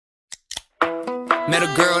Met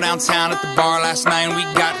a girl downtown at the bar last night and we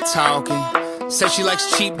got to talking. Said she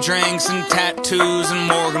likes cheap drinks and tattoos and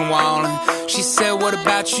Morgan Wallen. She said, what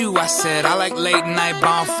about you? I said, I like late night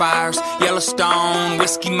bonfires, Yellowstone,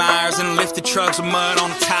 Whiskey Myers, and lifted trucks with mud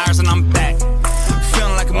on the tires, and I'm back.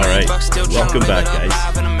 Feeling like a million bucks, still trying to welcome back, live it up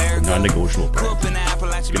guys. live in America. Non-Negotiable. Grew up in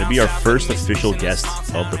Appalachia, It's going to be our first official guest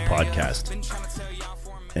of the podcast.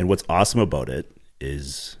 And what's awesome about it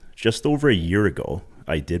is just over a year ago,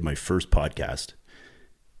 I did my first podcast.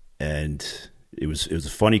 And it was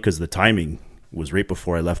funny because the timing was right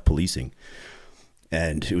before I left policing.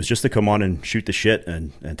 And it was just to come on and shoot the shit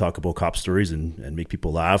and talk about cop stories and make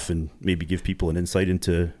people laugh and maybe give people an insight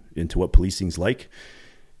into what policing's like.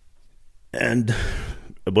 And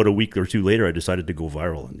about a week or two later, I decided to go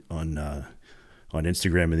viral on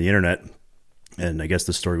Instagram and the internet. And I guess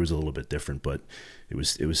the story was a little bit different, but it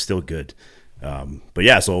was still good. But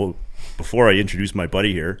yeah, so before I introduce my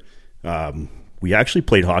buddy here, we actually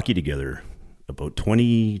played hockey together about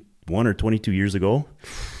 21 or 22 years ago.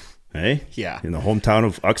 Hey? Yeah. In the hometown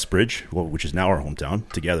of Uxbridge, which is now our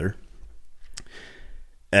hometown, together.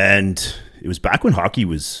 And it was back when hockey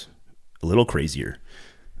was a little crazier.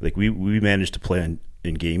 Like we managed to play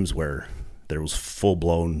in games where there was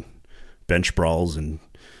full-blown bench brawls and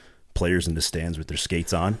players in the stands with their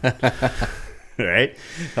skates on. Right?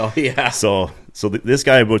 Oh, yeah. So this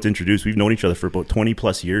guy I'm about to introduce, we've known each other for about 20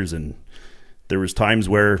 plus years, and there was times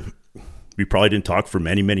where we probably didn't talk for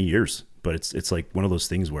many, many years. But it's like one of those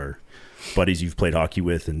things where buddies you've played hockey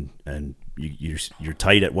with and you're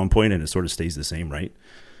tight at one point and it sort of stays the same, right?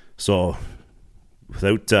 So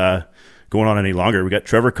without going on any longer, we got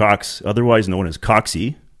Trevor Cox, otherwise known as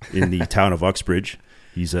Coxy, in the town of Uxbridge.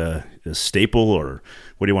 He's a staple, or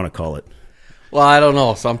what do you want to call it? Well, I don't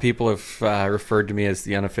know. Some people have referred to me as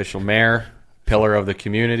the unofficial mayor, pillar of the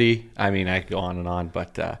community. I mean, I could go on and on,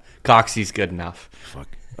 but Coxy's good enough. Fuck.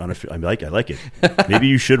 I like it. Maybe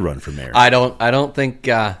you should run for mayor. I don't think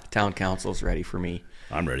town council's ready for me.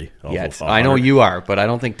 I'm ready. I know you are, but I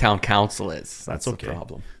don't think town council is. That's okay. The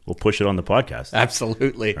problem. We'll push it on the podcast.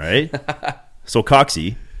 Absolutely. Right? So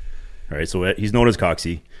Coxy, all right, so he's known as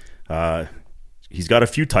Coxy. He's got a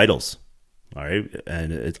few titles, all right,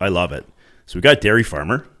 and I love it. So we got dairy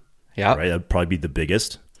farmer. Yeah. Right, that'd probably be the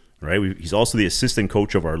biggest, right? He's also the assistant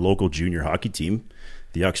coach of our local junior hockey team,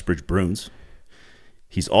 the Uxbridge Bruins.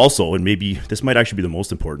 He's also, and maybe this might actually be the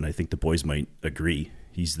most important, I think the boys might agree,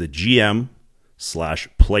 he's the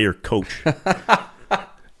GM/player coach,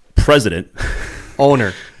 president,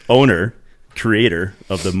 owner, creator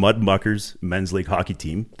of the Mudmuckers men's league hockey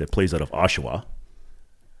team that plays out of Oshawa.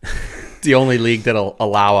 The only league that'll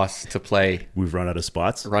allow us to play. We've run out of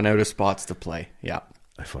spots to play. Yeah.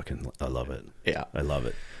 I love it. Yeah. I love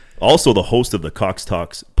it. Also the host of the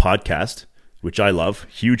Coxtox podcast, which I love.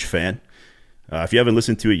 Huge fan. If you haven't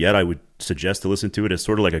listened to it yet, I would suggest to listen to it. It's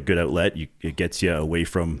sort of like a good outlet. It gets you away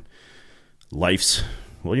from life's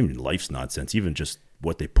nonsense, even just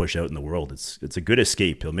what they push out in the world. It's a good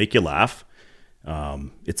escape. It'll make you laugh.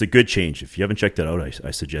 It's a good change. If you haven't checked it out,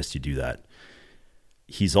 I suggest you do that.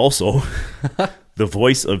 He's also the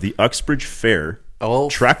voice of the Uxbridge Fair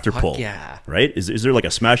tractor pull. Yeah. Right? Is there like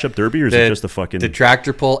a smash up derby, or is it just the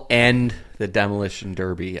tractor pull and the demolition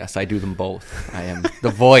derby? Yes, I do them both. I am the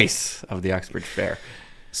voice of the Uxbridge Fair.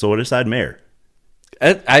 So what is that, mayor?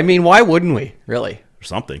 I mean, why wouldn't we? Really? Or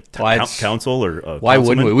something. Council or why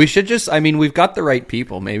wouldn't we? We should just. I mean, we've got the right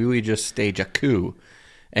people. Maybe we just stage a coup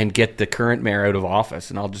and get the current mayor out of office,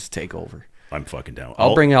 and I'll just take over. I'm fucking down.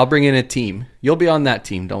 I'll bring in a team. You'll be on that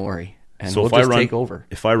team. Don't worry. And so we'll take over.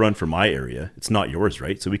 If I run for my area, it's not yours,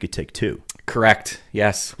 right? So we could take two. Correct.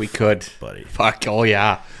 Yes, we could. Buddy. Fuck. Oh,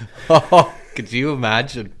 yeah. Oh, could you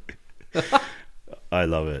imagine? I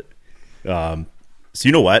love it. So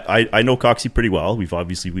you know what? I know Coxy pretty well. We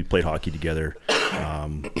played hockey together.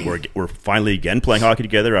 We're finally again playing hockey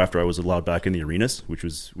together after I was allowed back in the arenas, which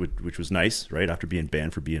was nice, right? After being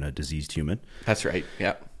banned for being a diseased human. That's right.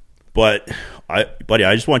 Yeah. But buddy,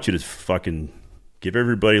 I just want you to fucking give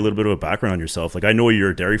everybody a little bit of a background on yourself. Like, I know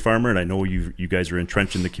you're a dairy farmer, and I know you guys are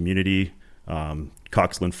entrenched in the community,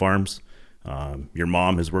 Coxland Farms. Your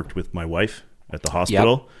mom has worked with my wife at the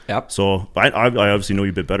hospital. Yep. So I obviously know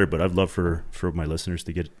you a bit better, but I'd love for my listeners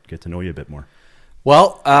to get to know you a bit more.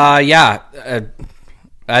 Well,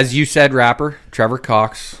 as you said, rapper Trevor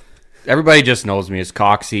Cox. Everybody just knows me as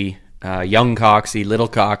Coxy, young Coxy, little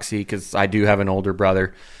Coxy, because I do have an older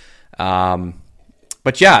brother.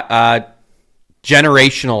 But yeah,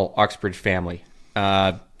 generational Uxbridge family,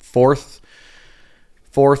 fourth,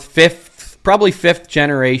 fifth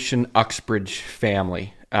generation Uxbridge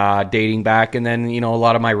family. dating back. And then, a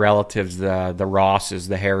lot of my relatives, the Rosses,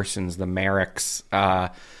 the Harrisons, the Merricks,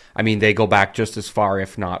 they go back just as far,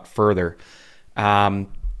 if not further.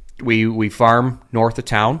 We farm north of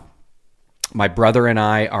town. My brother and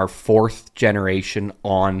I are fourth generation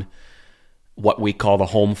on what we call the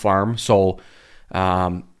home farm. So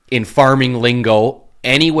in farming lingo,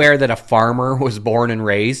 anywhere that a farmer was born and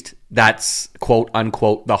raised, that's quote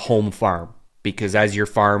unquote the home farm. Because as your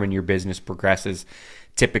farm and your business progresses,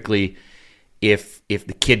 typically if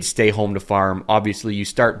the kids stay home to farm, obviously you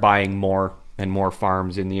start buying more and more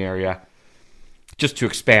farms in the area just to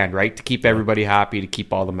expand, right? To keep everybody happy, to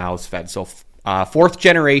keep all the mouths fed. So fourth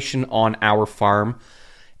generation on our farm.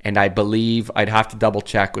 And I believe, I'd have to double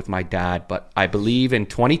check with my dad, but I believe in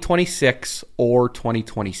 2026 or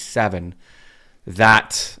 2027,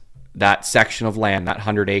 that section of land, that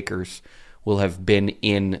 100 acres, will have been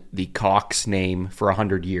in the Cox name for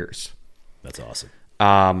 100 years. That's awesome.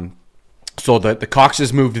 So the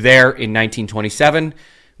Coxes moved there in 1927,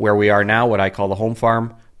 where we are now, what I call the home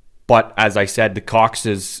farm. But as I said, the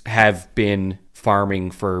Coxes have been farming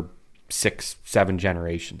for 6-7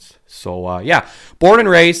 generations. So born and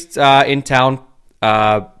raised in town,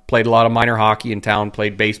 played a lot of minor hockey in town,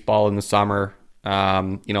 played baseball in the summer,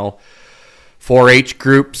 4-H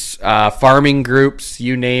groups, farming groups,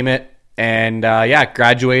 you name it. And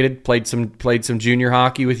graduated, played some junior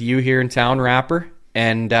hockey with you here in town, Rapper.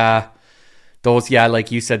 And those,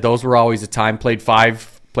 like you said, those were always a time. Played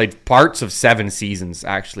parts of 7 seasons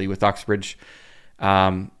actually with Uxbridge.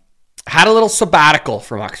 Had a little sabbatical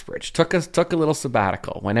from Uxbridge. Took a little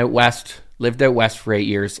sabbatical. Went out west, lived out west for 8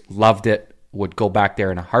 years, loved it, would go back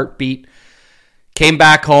there in a heartbeat. Came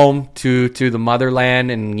back home to the motherland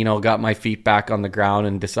and, got my feet back on the ground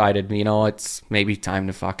and decided, it's maybe time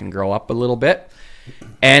to fucking grow up a little bit.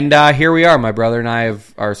 And here we are. My brother and I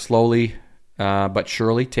are slowly but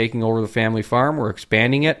surely taking over the family farm. We're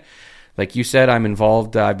expanding it. Like you said, I'm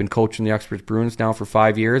involved. I've been coaching the Uxbridge Bruins now for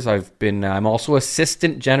 5 years. I'm also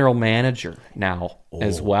assistant general manager now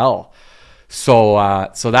as well. So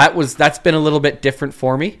that's been a little bit different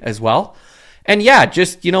for me as well. And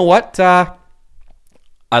just you know what?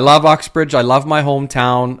 I love Uxbridge. I love my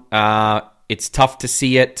hometown. It's tough to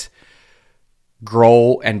see it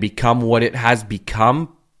grow and become what it has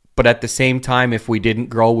become. But at the same time, if we didn't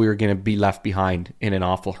grow, we were going to be left behind in an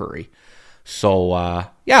awful hurry. So,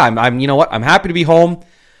 I'm you know what? I'm happy to be home.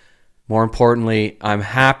 More importantly, I'm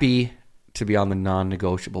happy to be on the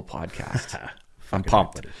Non-Negotiable podcast. I'm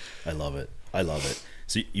pumped. I love it.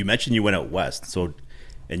 So you mentioned you went out west. So,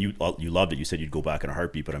 and you loved it. You said you'd go back in a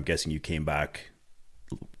heartbeat, but I'm guessing you came back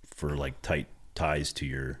for like tight ties to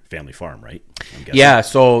your family farm, right? Yeah.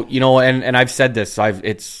 So, and I've said this, I've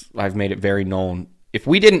made it very known. If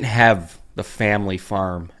we didn't have the family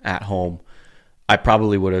farm at home, I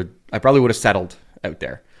probably would have settled out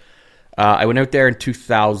there. I went out there in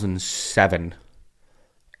 2007,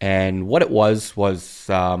 and what it was for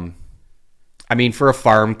a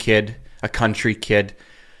farm kid, a country kid,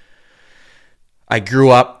 I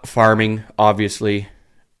grew up farming, obviously,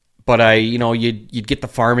 but you'd get the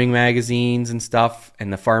farming magazines and stuff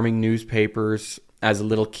and the farming newspapers as a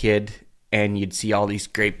little kid, and you'd see all these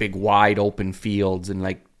great big wide open fields and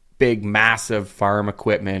like big massive farm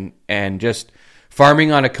equipment and just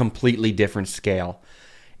farming on a completely different scale.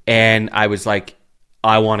 And I was like,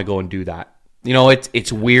 I want to go and do that.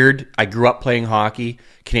 It's weird. I grew up playing hockey.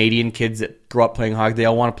 Canadian kids that grew up playing hockey, they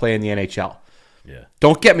all want to play in the NHL. Yeah.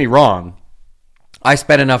 Don't get me wrong. I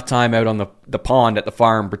spent enough time out on the pond at the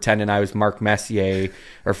farm pretending I was Mark Messier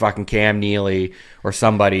or fucking Cam Neely or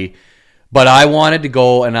somebody. But I wanted to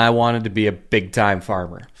go and I wanted to be a big-time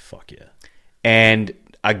farmer. Fuck yeah. And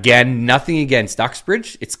again, nothing against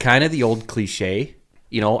Uxbridge. It's kind of the old cliche.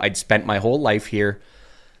 I'd spent my whole life here.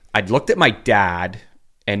 I'd looked at my dad,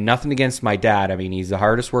 and nothing against my dad. I mean, he's the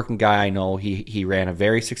hardest working guy I know. He ran a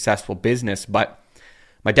very successful business, but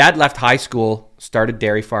my dad left high school, started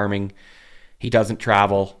dairy farming. He doesn't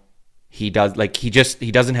travel. He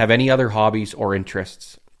doesn't have any other hobbies or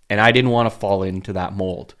interests. And I didn't want to fall into that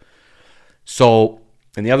mold. So,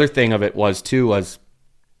 and the other thing of it was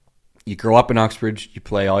you grow up in Uxbridge, you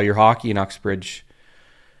play all your hockey in Uxbridge,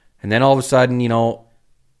 and then all of a sudden,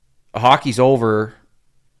 hockey's over,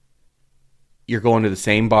 you're going to the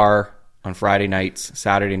same bar on Friday nights,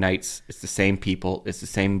 Saturday nights, it's the same people, it's the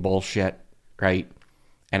same bullshit, right?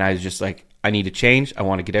 And I was just like, I need to change, I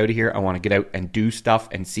want to get out of here, I want to get out and do stuff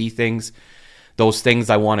and see things. Those things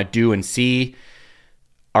I want to do and see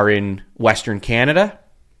are in Western Canada,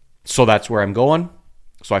 so that's where I'm going.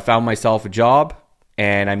 So I found myself a job.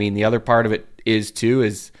 And I mean, the other part of it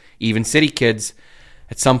is even city kids,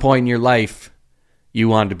 at some point in your life, You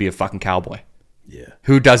wanted to be a fucking cowboy. Yeah.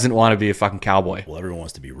 Who doesn't want to be a fucking cowboy? Well, everyone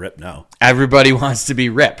wants to be ripped now. Everybody wants to be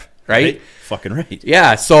Rip, right? Fucking right.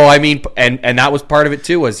 Yeah. So I mean, and that was part of it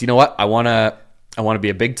too. Was, you know what? I want to be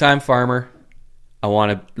a big time farmer. I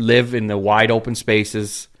want to live in the wide open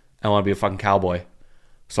spaces. I want to be a fucking cowboy.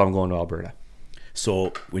 So I'm going to Alberta.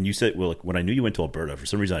 So when you said, well, like, when I knew you went to Alberta, for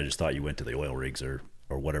some reason I just thought you went to the oil rigs or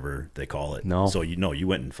whatever they call it. No. So you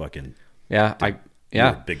went and fucking. Yeah. You're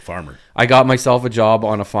a big farmer. I got myself a job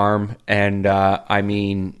on a farm, and I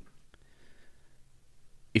mean,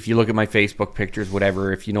 if you look at my Facebook pictures,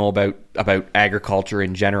 whatever, if you know about agriculture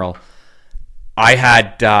in general, I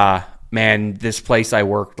had man, this place I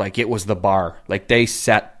worked, like, it was the bar. Like, they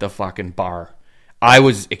set the fucking bar. I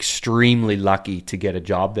was extremely lucky to get a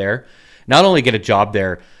job there. Not only get a job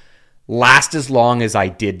there, last as long as I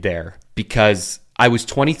did there, because I was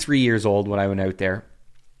 23 years old when I went out there.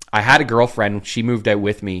 I had a girlfriend. She moved out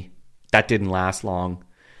with me. That didn't last long.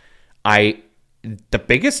 The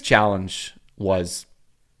biggest challenge was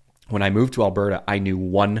when I moved to Alberta, I knew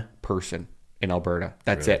one person in Alberta.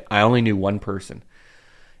 That's really it. I only knew one person.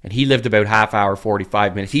 And he lived about half hour,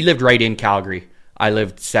 45 minutes. He lived right in Calgary. I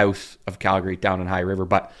lived south of Calgary down in High River.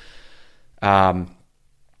 But,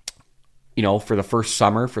 you know, for the first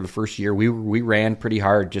summer, for the first year, we ran pretty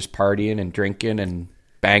hard, just partying and drinking and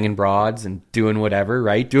banging broads and doing whatever,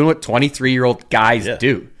 right? Doing what 23-year-old guys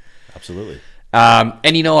do. Absolutely.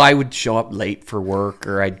 And, you know, I would show up late for work,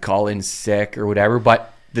 or I'd call in sick or whatever.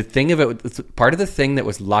 But the thing of it, part of the thing that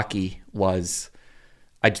was lucky was,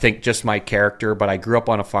 I think, just my character. But I grew up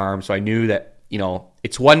on a farm, so I knew that, you know,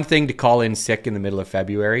 it's one thing to call in sick in the middle of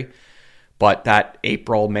February, but that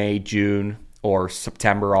April, May, June, or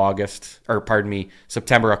September, October,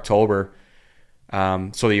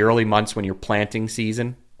 so the early months when you're planting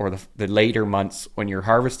season, or the later months when you're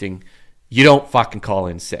harvesting, you don't fucking call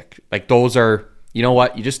in sick. Like, those are, you know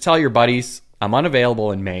what? You just tell your buddies, I'm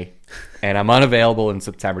unavailable in May and I'm unavailable in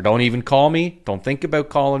September. Don't even call me. Don't think about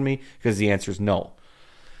calling me, because the answer is no.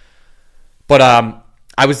 But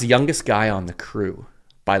I was the youngest guy on the crew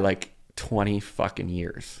by like 20 fucking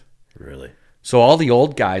years. Really? So all the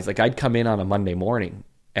old guys, like, I'd come in on a Monday morning,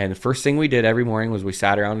 and the first thing we did every morning was we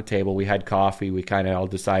sat around a table, we had coffee, we kind of all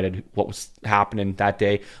decided what was happening that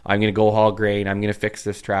day. I'm going to go haul grain, I'm going to fix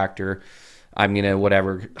this tractor, I'm going to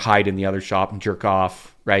whatever, hide in the other shop and jerk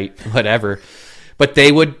off, right? Whatever. But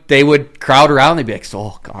they would crowd around, they'd be like,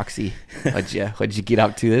 so, Coxy, what'd you get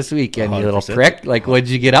up to this weekend, 100%. You little prick? Like, what'd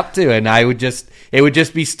you get up to? And it would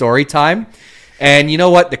just be story time. And you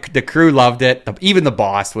know what? The crew loved it. Even the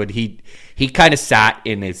boss would. He kind of sat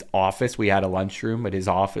in his office. We had a lunchroom, but his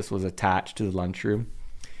office was attached to the lunchroom.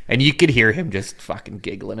 And you could hear him just fucking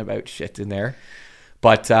giggling about shit in there.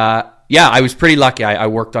 But yeah, I was pretty lucky. I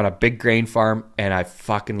worked on a big grain farm, and I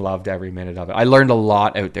fucking loved every minute of it. I learned a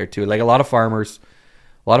lot out there too. Like, a lot of farmers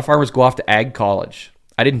go off to ag college.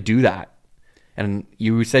 I didn't do that. And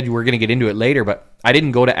you said you were going to get into it later, but I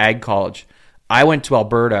didn't go to ag college. I went to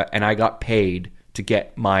Alberta, and I got paid to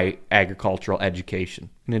get my agricultural education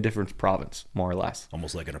in a different province, more or less.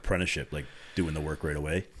 Almost like an apprenticeship, like doing the work right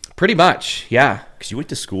away. Pretty much, yeah. Because you went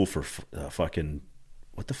to school for fucking,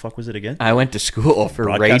 what the fuck was it again? I went to school for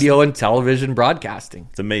radio and television broadcasting.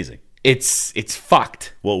 It's amazing. It's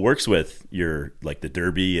fucked. Well, it works with your, like, the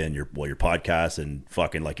Derby and your podcast, and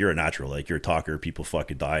fucking, like, you're a natural, like, you're a talker, people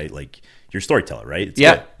fucking die, like, you're a storyteller, right? It's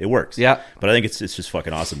good. It works. Yeah. But I think it's just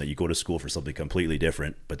fucking awesome that you go to school for something completely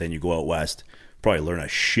different, but then you go out west, probably learn a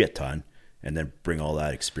shit ton, and then bring all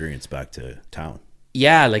that experience back to town.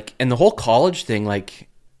 Yeah, like, and the whole college thing, like,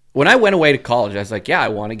 when I went away to college, I was like, yeah, I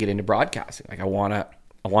want to get into broadcasting. Like, I want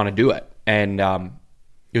to do it. And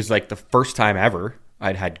it was like the first time ever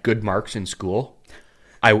I'd had good marks in school.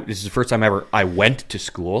 This is the first time ever I went to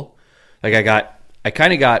school. Like, I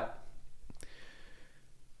kind of got,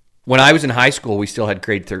 when I was in high school, we still had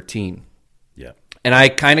grade 13. Yeah. And I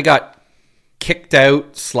kind of got kicked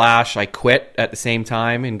out / I quit at the same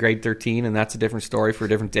time in grade 13, and that's a different story for a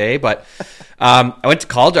different day. But I went to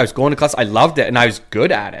college. I was going to class. I loved it, and I was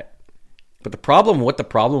good at it. But the problem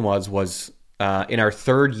was in our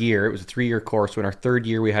third year, it was a 3-year course. So in our third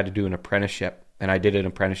year, we had to do an apprenticeship, and I did an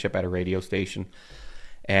apprenticeship at a radio station.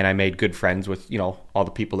 And I made good friends with, you know, all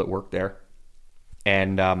the people that worked there.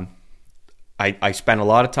 And I spent a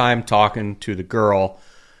lot of time talking to the girl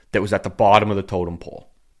that was at the bottom of the totem pole.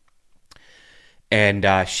 And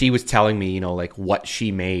she was telling me, you know, like, what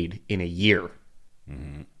she made in a year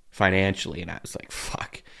financially. And I was like,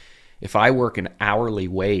 fuck, if I work an hourly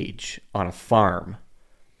wage on a farm,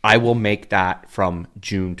 I will make that from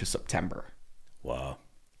June to September. Wow.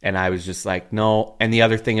 And I was just like, no. And the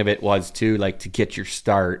other thing of it was too, like, to get your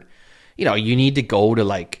start, you need to go to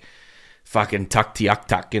like fucking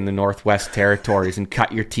Tuktoyaktuk in the Northwest Territories and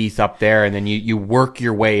cut your teeth up there, and then you work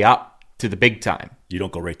your way up to the big time. You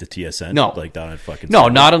don't go right to TSN? No. Like down at fucking... No,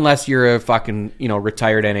 not unless you're a fucking,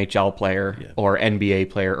 retired NHL player or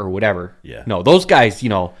NBA player or whatever. Yeah. No, those guys,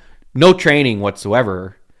 no training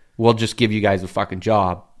whatsoever. We'll just give you guys a fucking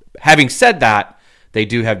job. Having said that, they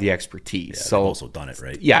do have the expertise. Yeah, so they've also done it,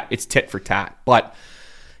 right? Yeah, it's tit for tat. But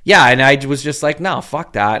yeah, and I was just like, no,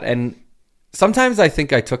 fuck that. And sometimes I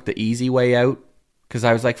think I took the easy way out because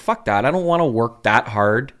I was like, fuck that. I don't want to work that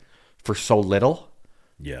hard for so little.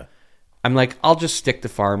 Yeah. I'm like, I'll just stick to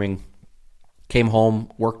farming. Came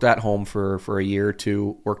home, worked at home for a year or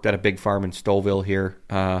two, worked at a big farm in Stouffville here,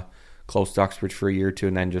 close to Uxbridge for a year or two,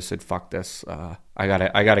 and then just said, fuck this. I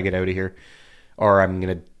gotta get out of here. Or I'm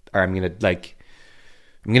gonna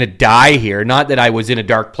die here. Not that I was in a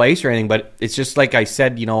dark place or anything, but it's just like I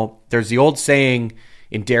said, there's the old saying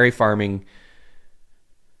in dairy farming,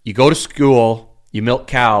 you go to school, you milk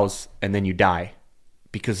cows, and then you die.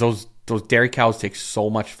 Because those dairy cows take so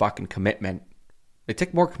much fucking commitment. They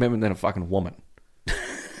take more commitment than a fucking woman.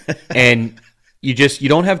 And you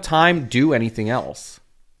don't have time to do anything else.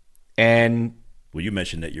 And well, you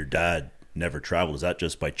mentioned that your dad never traveled. Is that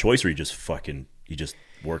just by choice, or he just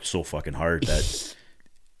worked so fucking hard that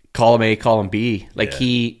call him A, call him B. Like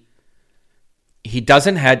he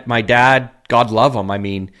doesn't have, my dad, God love him. I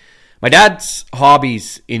mean, my dad's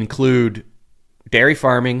hobbies include dairy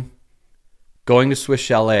farming, going to Swiss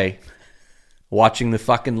Chalet, watching the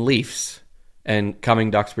fucking Leafs, and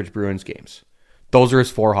coming to Uxbridge Bruins games. Those are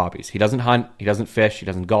his 4 hobbies. He doesn't hunt. He doesn't fish. He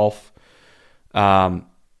doesn't golf.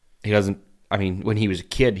 He doesn't, I mean, when he was a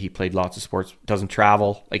kid, he played lots of sports, doesn't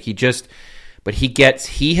travel. Like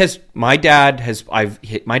my dad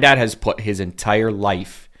has put his entire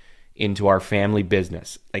life into our family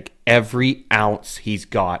business. Like every ounce he's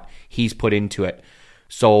got, he's put into it.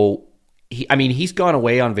 So he's gone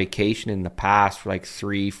away on vacation in the past for like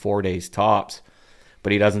 3-4 days tops,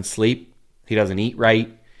 but he doesn't sleep. He doesn't eat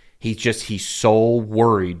right. He's so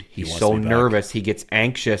worried. He's so nervous. He gets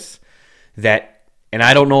anxious and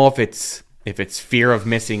I don't know if it's fear of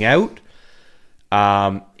missing out.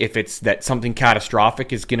 If it's that something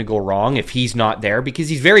catastrophic is going to go wrong if he's not there, because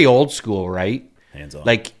he's very old school, right? Hands-on.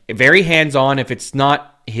 Like very hands-on. If it's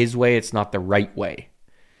not his way, it's not the right way.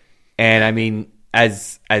 And I mean,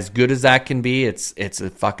 as good as that can be, it's a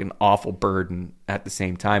fucking awful burden at the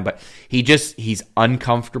same time. But he's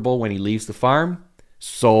uncomfortable when he leaves the farm.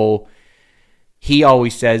 So he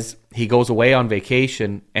always says he goes away on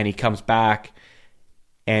vacation and he comes back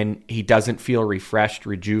and he doesn't feel refreshed,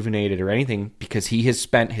 rejuvenated, or anything because he has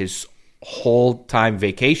spent his whole time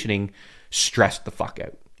vacationing stressed the fuck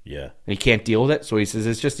out. Yeah. And he can't deal with it. So he says,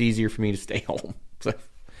 it's just easier for me to stay home.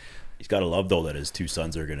 He's got to love, though, that his 2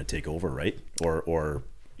 sons are going to take over, right? Or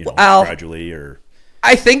gradually, or...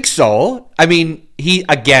 I think so. I mean, he,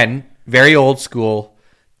 again, very old school,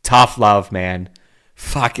 tough love, man.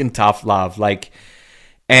 Fucking tough love. Like,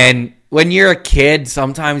 and when you're a kid,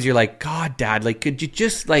 sometimes you're like, God, Dad, like, could you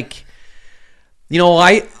just, like...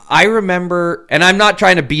 I remember, and I'm not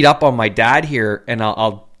trying to beat up on my dad here, and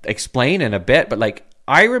I'll explain in a bit, but, like,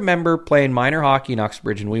 I remember playing minor hockey in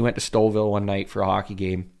Uxbridge, and we went to Stouffville one night for a hockey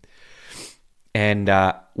game. And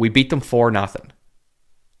we beat them 4-0.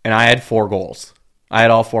 And I had 4 goals. I had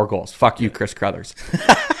all 4 goals. Fuck you, Chris Crothers.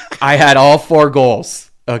 I had all 4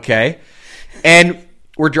 goals. Okay? And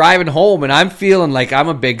we're driving home, and I'm feeling like I'm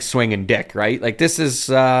a big swinging dick, right? Like this is,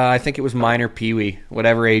 I think it was minor peewee,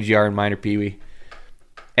 whatever age you are in minor peewee.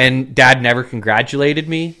 And Dad never congratulated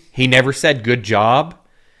me. He never said good job.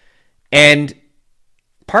 And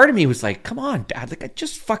part of me was like, come on, Dad. Like I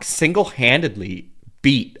just fuck single-handedly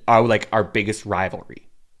beat our biggest rivalry,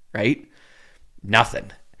 right?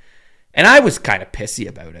 Nothing. And I was kind of pissy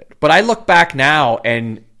about it. But I look back now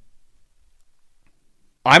and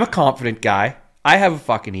I'm a confident guy. I have a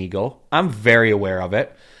fucking ego. I'm very aware of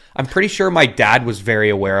it. I'm pretty sure my dad was very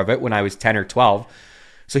aware of it when I was 10 or 12.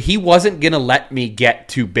 So he wasn't going to let me get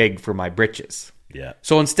too big for my britches. Yeah.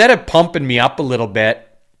 So instead of pumping me up a little bit,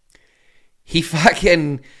 he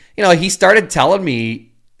fucking, he started telling me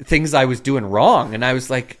things I was doing wrong, and I was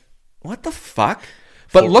like, what the fuck?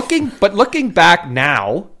 But looking back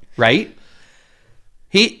now, right?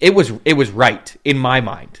 It was right in my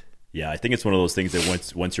mind. Yeah, I think it's one of those things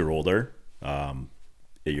that once you're older,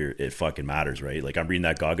 it fucking matters, right? Like I'm reading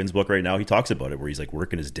that Goggins book right now. He talks about it where he's like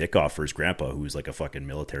working his dick off for his grandpa, who's like a fucking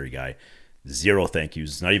military guy. 0 thank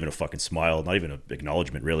yous, not even a fucking smile, not even an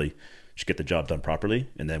acknowledgement, really. Just get the job done properly,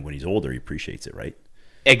 and then when he's older, he appreciates it, right?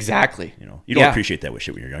 Exactly. You don't appreciate that with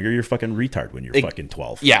shit when you're younger. You're a fucking retard when you're fucking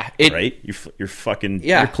 12. Yeah. Right? You're fucking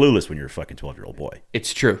you're clueless when you're a fucking 12-year-old boy.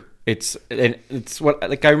 It's true. It's what,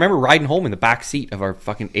 like, I remember riding home in the back seat of our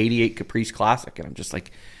fucking 88 Caprice Classic, and I'm just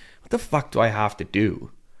like, what the fuck do I have to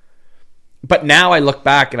do? But now I look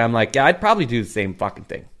back and I'm like, yeah, I'd probably do the same fucking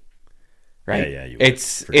thing. Right? Yeah, you would,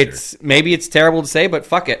 it's maybe it's terrible to say, but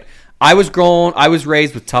fuck it. I was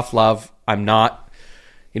raised with tough love. I'm not,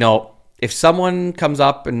 if someone comes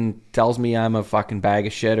up and tells me I'm a fucking bag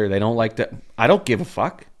of shit or they don't like that, I don't give a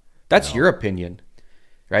fuck. That's your opinion.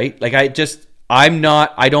 Right? Like, I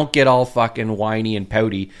don't get all fucking whiny and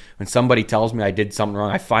pouty when somebody tells me I did something wrong.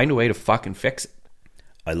 I find a way to fucking fix it.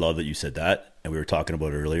 I love that you said that. And we were talking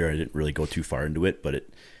about it earlier. I didn't really go too far into it, but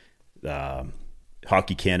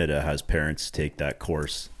Hockey Canada has parents take that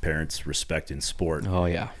course, Parents Respect in Sport. Oh,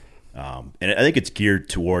 yeah. And I think it's geared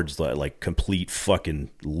towards like complete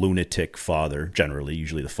fucking lunatic father, generally,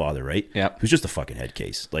 usually the father, right? Yeah. Who's just a fucking head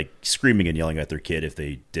case, like screaming and yelling at their kid if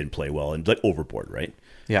they didn't play well and like overboard, right?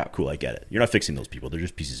 Yeah. Cool, I get it. You're not fixing those people. They're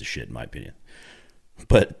just pieces of shit, in my opinion.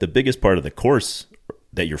 But the biggest part of the course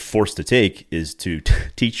that you're forced to take is to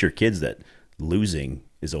teach your kids that losing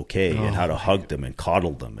is okay and how to hug them and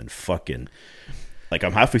coddle them and fucking... Like,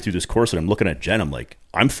 I'm halfway through this course and I'm looking at Jen. I'm like,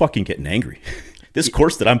 I'm fucking getting angry. This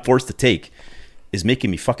course that I'm forced to take is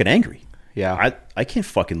making me fucking angry. Yeah. I can't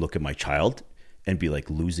fucking look at my child and be like,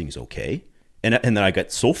 losing is okay. And then I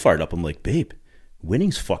got so fired up. I'm like, babe,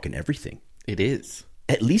 winning's fucking everything. It is.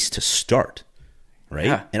 At least to start. Right?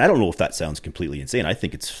 Yeah. And I don't know if that sounds completely insane. I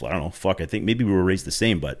think it's, I don't know, fuck. I think maybe we were raised the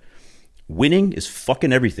same, but winning is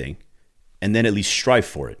fucking everything. And then at least strive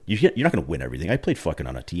for it. You're not going to win everything. I played fucking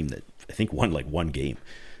on a team that I think won like one game.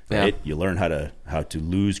 Right? Yeah. You learn how to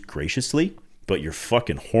lose graciously, but you're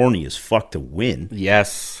fucking horny as fuck to win.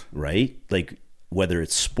 Yes. Right? Like, whether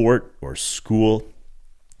it's sport or school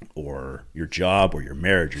or your job or your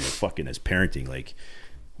marriage or your fucking as parenting, like,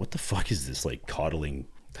 what the fuck is this, like, coddling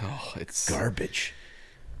it's garbage?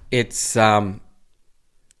 It's and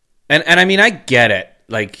I mean, I get it.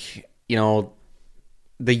 Like,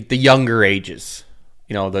 the younger ages,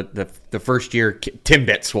 the first year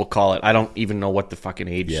Timbits, we'll call it. I don't even know what the fucking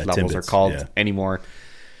age levels are called anymore.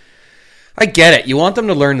 I get it. You want them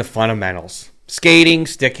to learn the fundamentals: skating,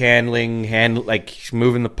 stick handling, like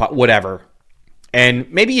moving the puck, whatever.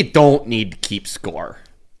 And maybe you don't need to keep score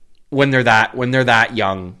when they're that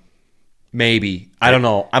young. Maybe. I don't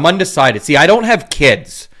know. I'm undecided. See, I don't have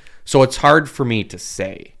kids, so it's hard for me to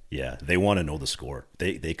say. Yeah, they want to know the score.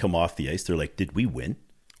 They come off the ice. They're like, did we win?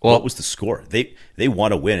 Well, what was the score? They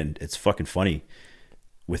want to win, and it's fucking funny.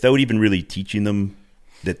 Without even really teaching them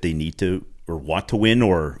that they need to or want to win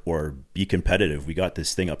or be competitive, we got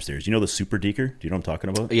this thing upstairs. You know the Super Deker? Do you know what I'm talking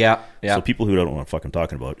about? Yeah. So people who don't know what I'm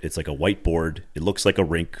talking about, it's like a whiteboard. It looks like a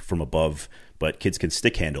rink from above, but kids can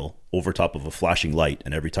stick handle over top of a flashing light,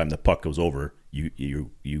 and every time the puck goes over,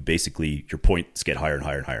 you basically, your points get higher and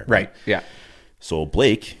higher and higher. Right. Yeah. So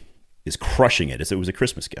Blake is crushing it. It was a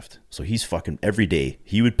Christmas gift. So he's fucking every day.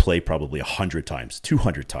 He would play probably 100 times,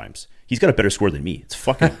 200 times. He's got a better score than me. It's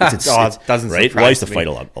fucking, it's it doesn't right? Well, I used to fight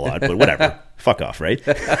a lot, but whatever. Fuck off, right?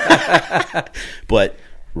 But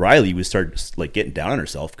Riley would start like getting down on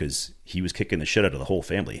herself because he was kicking the shit out of the whole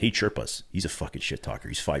family. He'd chirp us. He's a fucking shit talker.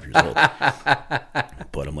 He's 5 years old.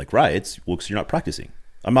 But I'm like, Riley, it's because you're not practicing.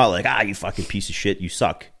 I'm not like, you fucking piece of shit, you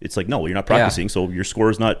suck. It's like, no, you're not practicing, so your score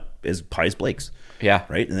is not as high as Blake's. Yeah.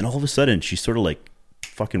 Right? And then all of a sudden, she sort of like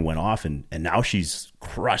fucking went off, and now she's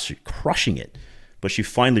crushing it. But she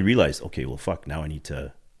finally realized, okay, well, fuck, now I need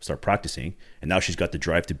to start practicing. And now she's got the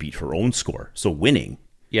drive to beat her own score. So winning.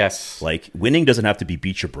 Yes. Like, winning doesn't have to be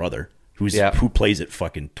beat your brother, who plays it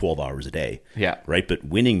fucking 12 hours a day. Yeah. Right? But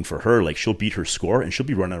winning for her, like, she'll beat her score, and she'll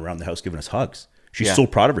be running around the house giving us hugs. She's so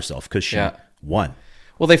proud of herself because she won.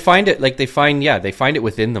 Well, they find it it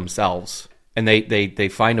within themselves, and they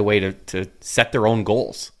find a way to set their own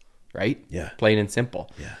goals, right? Yeah. Plain and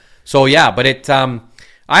simple. Yeah. So but it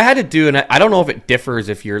I had to do, and I don't know if it differs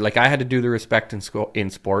if you're like, I had to do the respect in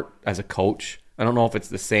sport as a coach. I don't know if it's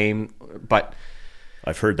the same, but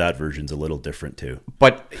I've heard that version's a little different too.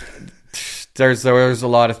 But there's a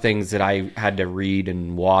lot of things that I had to read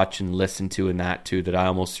and watch and listen to in that too, that I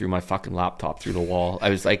almost threw my fucking laptop through the wall. I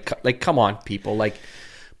was like, come on, people. Like,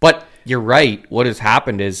 but you're right. What has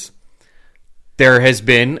happened is there has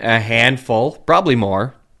been a handful, probably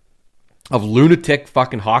more, of lunatic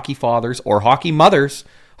fucking hockey fathers or hockey mothers.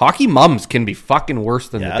 Hockey mums can be fucking worse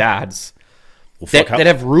than the dads. fuck, that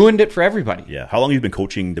have ruined it for everybody. Yeah. How long have you been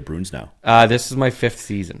coaching the Bruins now? This is my 5th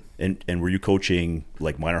season. And were you coaching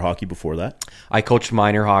like minor hockey before that? I coached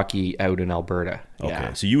minor hockey out in Alberta. Okay.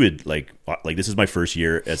 Yeah. So you would like this is my first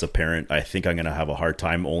year as a parent. I think I'm going to have a hard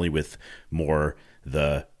time only with more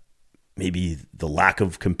maybe the lack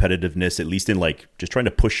of competitiveness, at least in like just trying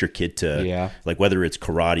to push your kid to like whether it's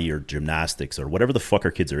karate or gymnastics or whatever the fuck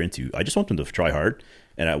our kids are into. I just want them to try hard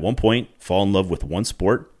and at one point fall in love with one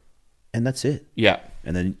sport. And that's it. Yeah.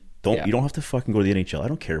 And then you don't have to fucking go to the NHL. I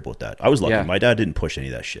don't care about that. I was lucky. My dad didn't push any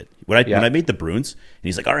of that shit. When I made the Bruins, and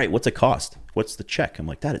he's like, all right, what's it cost? What's the check? I'm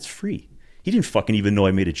like, Dad, it's free. He didn't fucking even know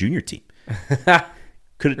I made a junior team.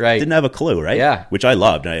 Didn't have a clue, right? Yeah. Which I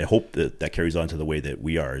loved. And I hope that carries on to the way that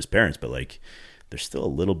we are as parents. But like, there's still a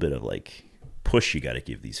little bit of like push you got to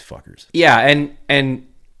give these fuckers. Yeah. And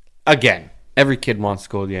again, every kid wants to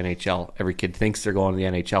go to the NHL. Every kid thinks they're going to the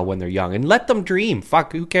NHL when they're young. And let them dream.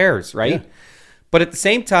 Fuck, who cares, right? Yeah. But at the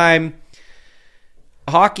same time,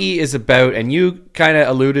 hockey is about, and you kind of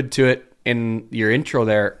alluded to it in your intro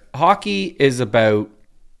there, hockey is about,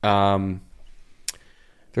 and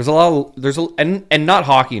not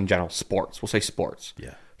hockey in general, sports. We'll say sports.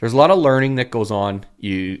 Yeah. There's a lot of learning that goes on.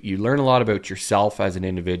 You learn a lot about yourself as an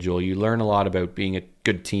individual. You learn a lot about being a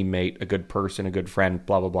good teammate, a good person, a good friend,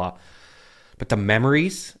 blah, blah, blah. But the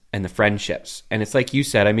memories and the friendships, and it's like you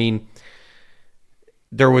said, I mean,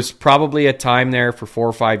 there was probably a time there for 4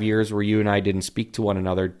 or 5 years where you and I didn't speak to one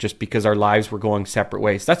another just because our lives were going separate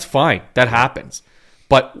ways. That's fine. That happens.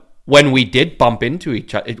 But when we did bump into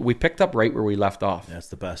each other, we picked up right where we left off. That's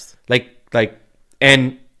the best.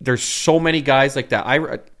 And there's so many guys like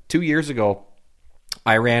that. 2 years ago,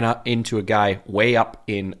 I ran up into a guy way up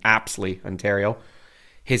in Apsley, Ontario.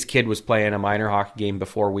 His kid was playing a minor hockey game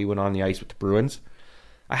before we went on the ice with the Bruins.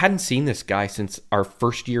 I hadn't seen this guy since our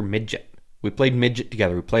first year midget. We played midget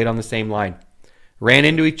together. We played on the same line. Ran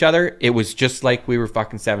into each other. It was just like we were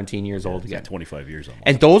fucking 17 years old again. Like 25 years almost.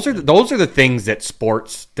 And those are the things that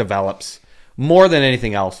sports develops more than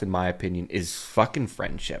anything else, in my opinion, is fucking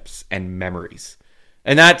friendships and memories.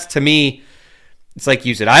 And that's, to me, it's like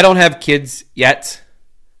you said, I don't have kids yet,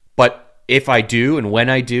 but if I do and when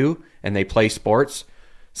I do and they play sports,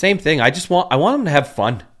 same thing. I want them to have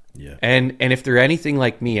fun. Yeah. And if they're anything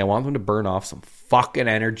like me, I want them to burn off some fucking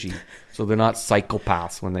energy so they're not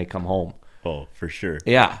psychopaths when they come home. Oh, for sure.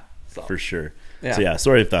 Yeah. For sure. Yeah. So yeah,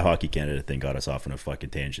 sorry if that Hockey Canada thing got us off on a fucking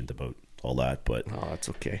tangent about all that, but oh, that's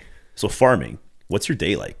okay. So farming, what's your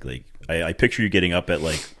day like? Like I picture you getting up at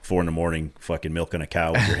like 4 a.m, fucking milking a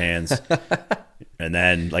cow with your hands. And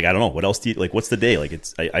then like I don't know, what else do you like, what's the day? Like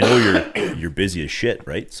I know you're busy as shit,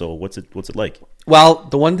 right? So what's it like? Well,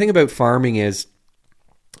 the one thing about farming is,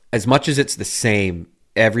 as much as it's the same,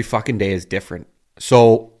 every fucking day is different.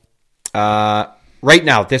 So right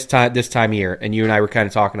now, this time of year, and you and I were kind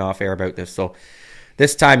of talking off air about this. So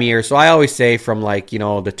this time of year, so I always say from like, the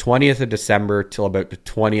 20th of December till about the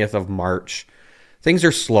 20th of March, things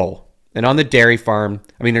are slow. And on the dairy farm,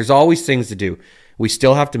 I mean, there's always things to do. We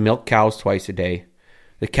still have to milk cows twice a day.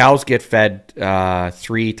 The cows get fed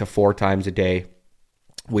 3 to 4 times a day.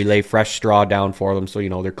 We lay fresh straw down for them so,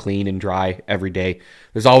 they're clean and dry every day.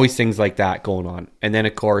 There's always things like that going on. And then,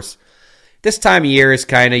 of course, this time of year is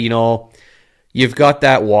kind of, you've got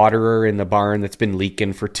that waterer in the barn that's been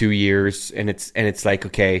leaking for 2 years. And it's like,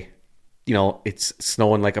 okay, it's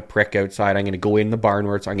snowing like a prick outside. I'm going to go in the barn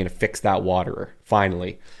where I'm going to fix that waterer,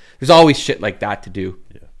 finally. There's always shit like that to do.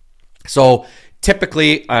 Yeah. So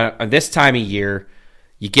typically, this time of year,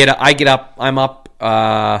 I'm up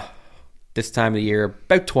this time of the year,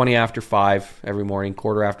 about 20 after 5 every morning,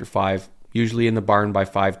 quarter after 5, usually in the barn by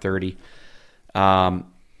 5:30.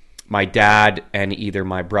 My dad and either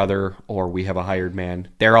my brother or we have a hired man,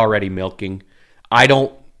 they're already milking. I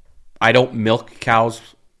don't milk cows.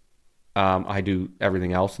 I do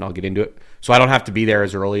everything else, and I'll get into it. So I don't have to be there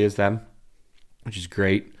as early as them, which is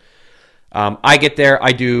great. I get there.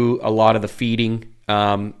 I do a lot of the feeding.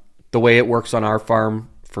 The way it works on our farm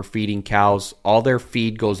for feeding cows, all their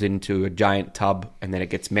feed goes into a giant tub, and then it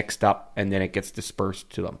gets mixed up, and then it gets dispersed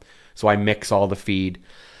to them. So I mix all the feed.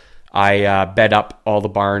 I bed up all the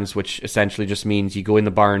barns, which essentially just means you go in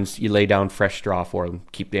the barns, you lay down fresh straw for them,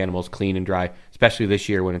 keep the animals clean and dry, especially this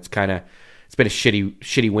year when it's been a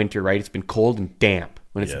shitty winter, right? It's been cold and damp.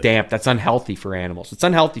 When it's damp, that's unhealthy for animals. It's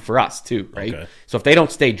unhealthy for us too, right? Okay. So if they don't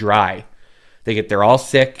stay dry, they're all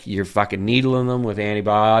sick. You're fucking needling them with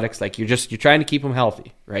antibiotics. Like you're trying to keep them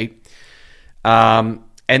healthy, right? And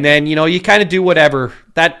then, you kind of do whatever.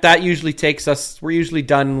 That usually takes us, we're usually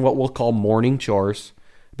done what we'll call morning chores,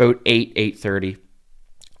 about 8:30.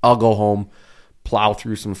 I'll go home, plow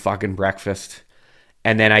through some fucking breakfast,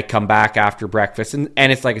 And then I come back after breakfast, and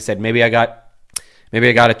it's like I said, maybe I got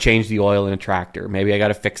to change the oil in a tractor. Maybe I got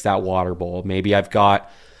to fix that water bowl. Maybe I've got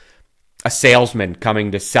a salesman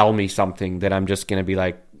coming to sell me something that I'm just going to be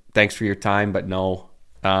like, thanks for your time, but no.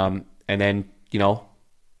 And then,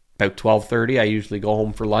 about 12:30, I usually go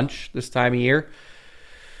home for lunch this time of year.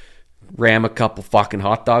 Ram a couple fucking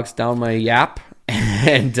hot dogs down my yap.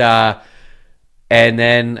 And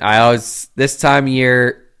then I always, this time of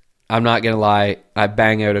year, I'm not going to lie, I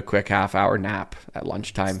bang out a quick half-hour nap at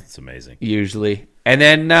lunchtime. It's amazing. Usually. And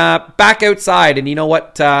then back outside. And you know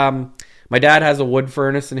what? My dad has a wood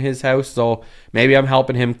furnace in his house, so maybe I'm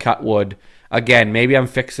helping him cut wood. Again, maybe I'm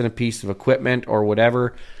fixing a piece of equipment or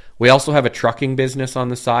whatever. We also have a trucking business on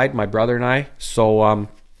the side, my brother and I. So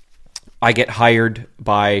I get hired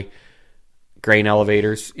by grain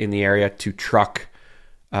elevators in the area to truck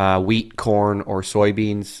wheat, corn, or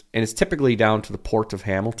soybeans. And it's typically down to the port of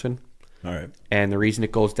Hamilton. All right. And the reason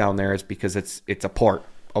it goes down there is because it's a port.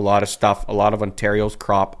 A lot of Ontario's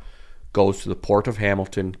crop goes to the port of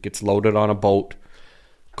Hamilton, gets loaded on a boat,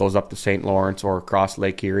 goes up to St. Lawrence or across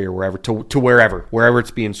Lake Erie or wherever, to wherever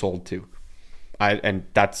it's being sold to. And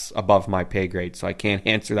that's above my pay grade, so I can't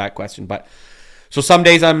answer that question. But so some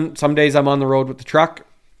days I'm on the road with the truck,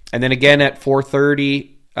 and then again at 4:30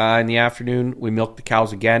 in the afternoon we milk the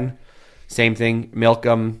cows again. Same thing, milk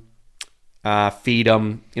them, feed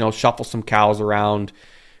them, shuffle some cows around,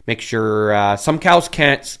 make sure some cows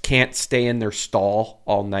can't stay in their stall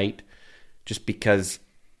all night. Just because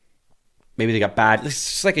maybe they got bad, it's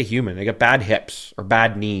just like a human. They got bad hips or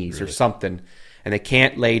bad knees or something, and they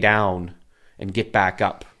can't lay down and get back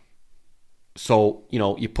up. So,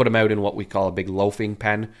 you put them out in what we call a big loafing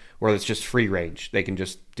pen where it's just free range. They can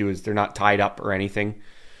just do is they're not tied up or anything.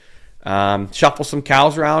 Shuffle some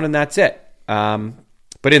cows around and that's it.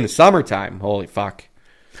 But in the summertime, holy fuck.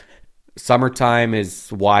 Summertime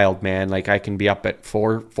is wild, man. Like I can be up at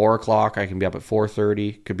 4 o'clock. I can be up at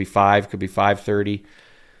 4:30. Could be 5. Could be 5:30.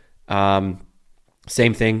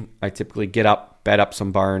 Same thing. I typically get up, bed up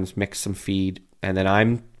some barns, mix some feed, and then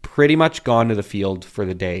I'm pretty much gone to the field for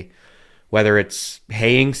the day. Whether it's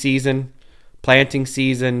haying season, planting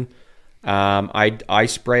season, I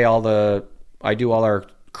spray I do all our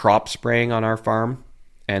crop spraying on our farm,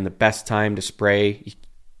 and the best time to spray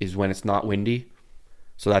is when it's not windy.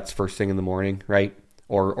 So that's first thing in the morning, right?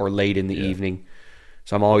 Or late in the evening.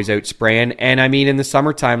 So I'm always out spraying. And I mean, in the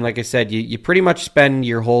summertime, like I said, you pretty much spend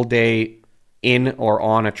your whole day in or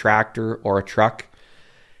on a tractor or a truck.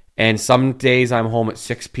 And some days I'm home at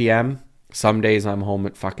 6 p.m. Some days I'm home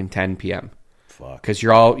at fucking 10 p.m. Fuck. Because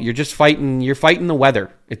you're just fighting the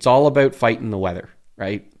weather. It's all about fighting the weather,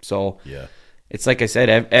 right? So yeah, it's like I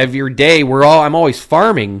said, every day I'm always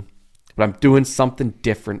farming, but I'm doing something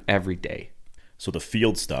different every day. So the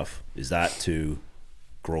field stuff, is that to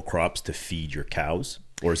grow crops to feed your cows?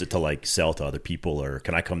 Or is it to like sell to other people? Or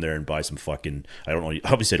can I come there and buy some fucking, I don't know,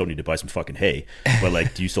 obviously I don't need to buy some fucking hay, but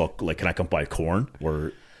like, do you still, like, can I come buy corn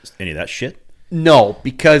or any of that shit? No,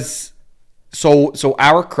 because so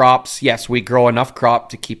our crops, yes, we grow enough crop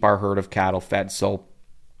to keep our herd of cattle fed. So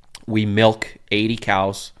we milk 80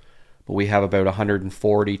 cows, but we have about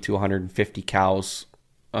 140 to 150 cows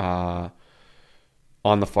on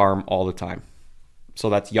the farm all the time. So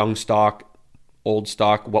that's young stock, old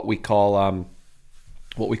stock, what we call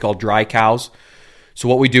dry cows. So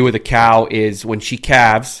what we do with a cow is when she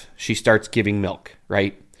calves, she starts giving milk,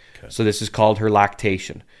 right? Okay. So this is called her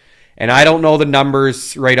lactation. And I don't know the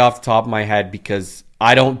numbers right off the top of my head because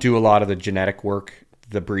I don't do a lot of the genetic work,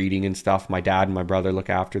 the breeding and stuff. My dad and my brother look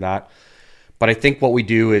after that. But I think what we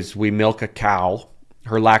do is we milk a cow.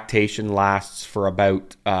 Her lactation lasts for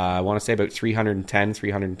about, I want to say about 310,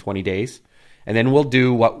 320 days. And then we'll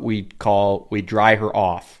do what we dry her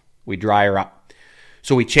off. We dry her up.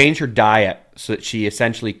 So we change her diet so that she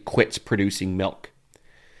essentially quits producing milk.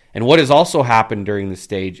 And what has also happened during this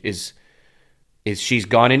stage is she's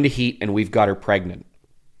gone into heat and we've got her pregnant.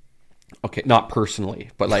 Okay, not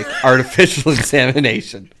personally, but like artificial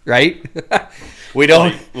insemination, right? We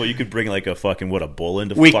don't. Well, you could bring like a fucking a bull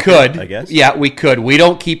into. We could, I guess. Yeah, we could. We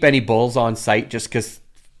don't keep any bulls on site just because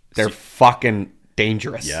they're fucking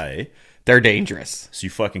dangerous. Yeah, eh? They're dangerous. So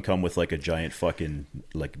you fucking come with like a giant fucking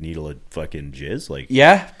like needle of fucking jizz, like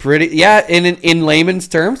In layman's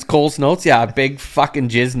terms, Cole's notes, a big fucking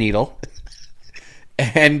jizz needle,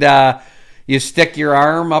 and you stick your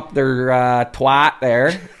arm up their twat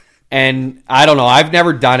there, and I don't know, I've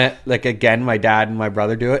never done it. Like again, my dad and my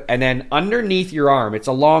brother do it, and then underneath your arm, it's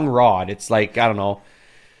a long rod. It's like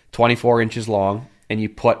 24 inches long, and you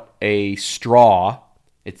put a straw.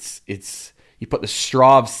 You put the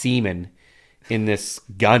straw of semen in this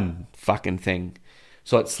gun fucking thing.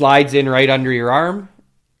 So it slides in right under your arm,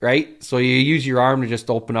 right? So you use your arm to just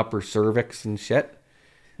open up her cervix and shit.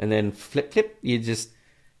 And then flip, you just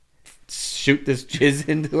shoot this jizz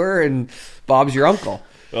into her and Bob's your uncle.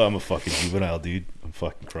 Oh, I'm a fucking juvenile, dude. I'm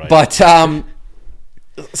fucking crying. But,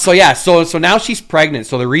 so yeah, so now she's pregnant.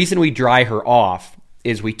 So the reason we dry her off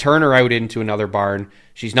is we turn her out into another barn.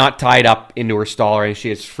 She's not tied up into her stall or anything. She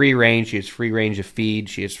has free range. She has free range of feed.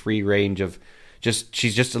 She has free range of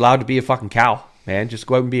she's just allowed to be a fucking cow, man. Just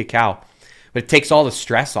go out and be a cow. But it takes all the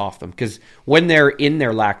stress off them because when they're in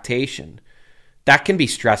their lactation, that can be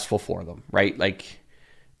stressful for them, right? Like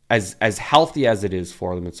as healthy as it is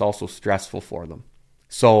for them, it's also stressful for them.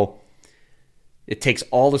 So it takes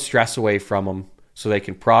all the stress away from them so they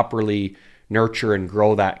can properly nurture and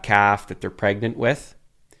grow that calf that they're pregnant with.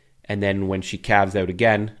 And then when she calves out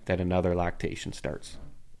again, then another lactation starts.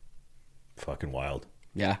 Fucking wild.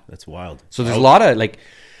 Yeah. That's wild. So there's a lot of like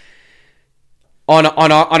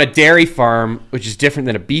on a dairy farm, which is different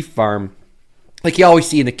than a beef farm. Like you always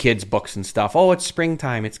see in the kids' books and stuff. Oh, it's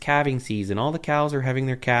springtime. It's calving season. All the cows are having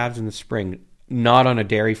their calves in the spring. Not on a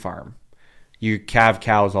dairy farm. You calve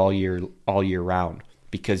cows all year round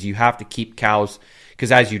because you have to keep cows.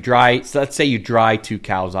 Because as you dry, so let's say you dry 2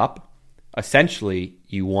 cows up, essentially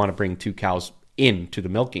you want to bring 2 cows into the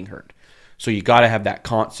milking herd. So you got to have that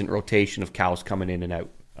constant rotation of cows coming in and out.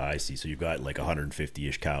 I see. So you've got like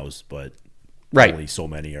 150-ish cows, but right. only so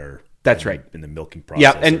many are. That's right. In the milking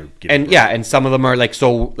process. Yeah, and some of them are like,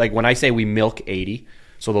 so like when I say we milk 80,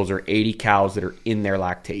 so those are 80 cows that are in their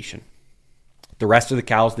lactation. The rest of the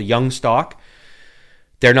cows, the young stock,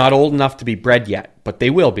 they're not old enough to be bred yet, but they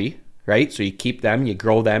will be, right? So you keep them, you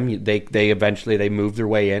grow them, they eventually move their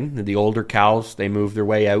way in. The older cows, they move their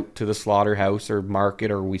way out to the slaughterhouse or market,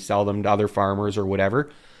 or we sell them to other farmers or whatever.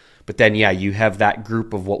 But then, yeah, you have that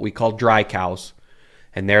group of what we call dry cows.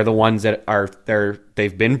 And they're the ones that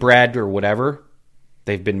they've been bred or whatever.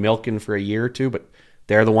 They've been milking for a year or two, but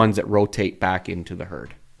they're the ones that rotate back into the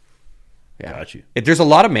herd. Yeah. Got you. There's a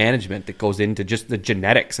lot of management that goes into just the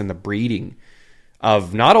genetics and the breeding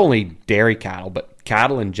of not only dairy cattle, but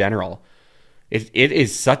cattle in general. It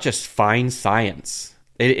is such a fine science.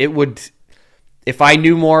 It would, if I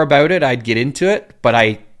knew more about it, I'd get into it, but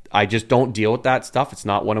I just don't deal with that stuff. It's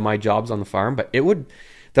not one of my jobs on the farm, but it would...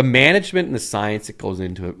 The management and the science that goes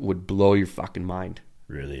into it would blow your fucking mind.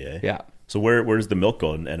 Really, eh? Yeah. So where does the milk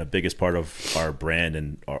go? And a biggest part of our brand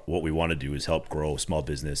and what we want to do is help grow small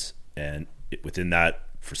business. And within that,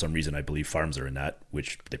 for some reason, I believe farms are in that,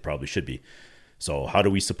 which they probably should be. So how do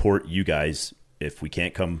we support you guys if we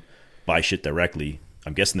can't come buy shit directly?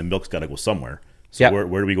 I'm guessing the milk's got to go somewhere. So yep.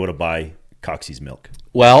 where do we go to buy Coxy's milk?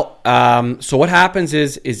 Well, so what happens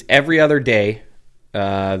is every other day,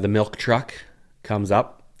 the milk truck comes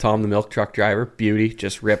up. Tom, the milk truck driver, beauty,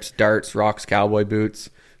 just rips darts, rocks cowboy boots,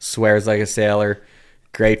 swears like a sailor.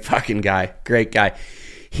 Great fucking guy. Great guy.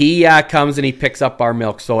 He comes and he picks up our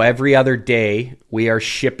milk. So every other day, we are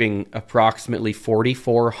shipping approximately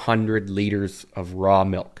 4,400 liters of raw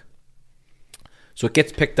milk. So it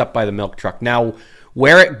gets picked up by the milk truck. Now,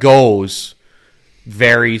 where it goes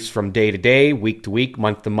varies from day to day, week to week,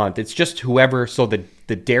 month to month. It's just whoever. So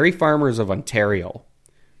the Dairy Farmers of Ontario,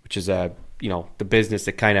 which is the business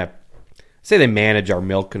that kind of, say they manage our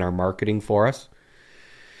milk and our marketing for us.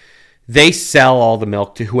 They sell all the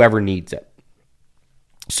milk to whoever needs it.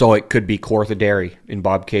 So it could be Kawartha Dairy in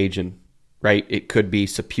Bobcaygeon, right? It could be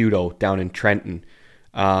Saputo down in Trenton.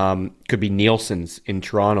 Could be Nielsen's in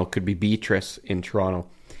Toronto. Could be Beatrice in Toronto.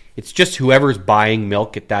 It's just whoever's buying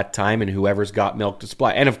milk at that time and whoever's got milk to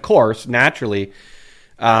supply. And of course, naturally,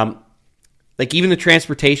 like even the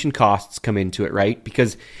transportation costs come into it, right?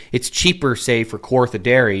 Because it's cheaper, say, for Kawartha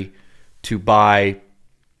Dairy to buy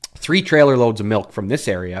 3 trailer loads of milk from this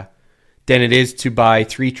area than it is to buy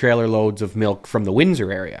 3 trailer loads of milk from the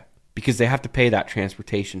Windsor area, because they have to pay that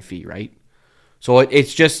transportation fee, right? So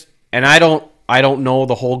it's just, and I don't know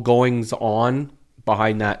the whole goings on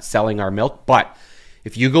behind that selling our milk, but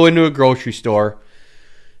if you go into a grocery store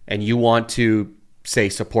and you want to, say,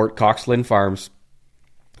 support Cox Lynn Farms,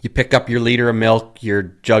 you pick up your liter of milk, your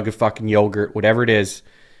jug of fucking yogurt, whatever it is,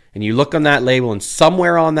 and you look on that label, and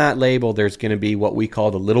somewhere on that label there's going to be what we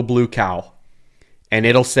call the little blue cow. And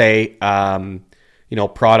it'll say,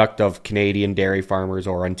 product of Canadian dairy farmers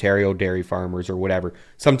or Ontario dairy farmers or whatever.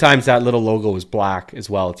 Sometimes that little logo is black as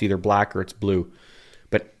well. It's either black or it's blue.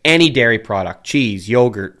 But any dairy product, cheese,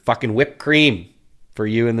 yogurt, fucking whipped cream for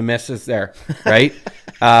you and the missus there, right?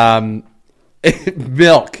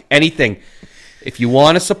 Milk, anything. If you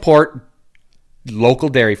want to support local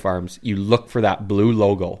dairy farms, you look for that blue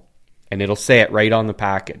logo, and it'll say it right on the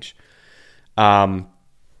package.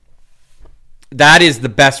 That is the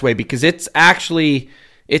best way, because it's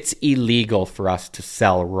illegal for us to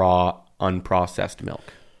sell raw, unprocessed milk.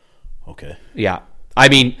 Okay. Yeah. I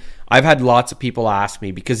mean, I've had lots of people ask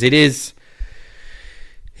me, because it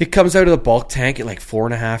comes out of the bulk tank at like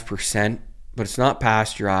 4.5%, but it's not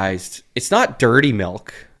pasteurized. It's not dirty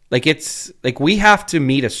milk. Like, it's like, we have to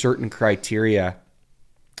meet a certain criteria.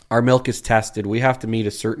 Our milk is tested. We have to meet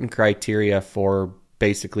a certain criteria for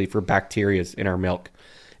bacteria in our milk.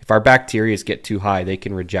 If our bacteria get too high, they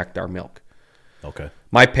can reject our milk. Okay.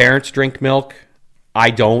 My parents drink milk. I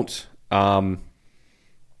don't. I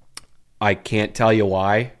can't tell you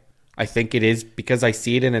why. I think it is because I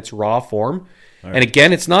see it in its raw form. Right. And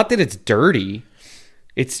again, it's not that it's dirty.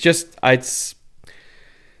 It's just, it's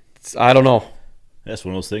I don't know. That's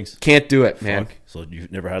one of those things. Can't do it, man. So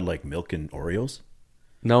you've never had like milk and Oreos?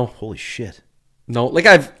 No. Holy shit. No, like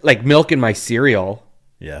I've like milk in my cereal.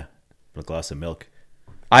 Yeah. A glass of milk.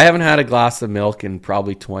 I haven't had a glass of milk in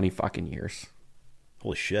probably 20 fucking years.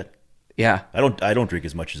 Holy shit. Yeah. I don't drink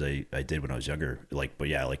as much as I did when I was younger. Like, but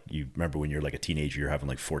yeah, like you remember when you're like a teenager, you're having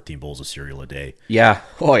like 14 bowls of cereal a day. Yeah.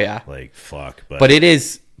 Oh yeah. Like fuck. But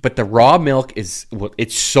the raw milk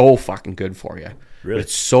it's so fucking good for you. Really? But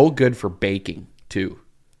it's so good for baking too.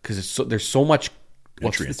 Because there's so much,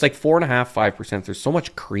 it's like 4.5%. There's so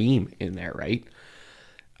much cream in there, right?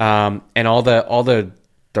 And all the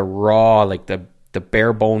raw, like the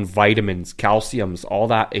bare bone vitamins, calciums, all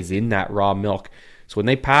that is in that raw milk. So when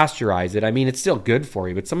they pasteurize it, I mean, it's still good for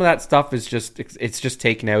you, but some of that stuff is it's just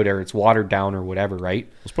taken out, or it's watered down or whatever, right?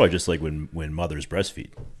 It's probably just like when mothers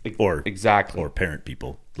breastfeed, or exactly, or parent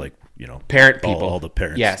people, like parent people, all the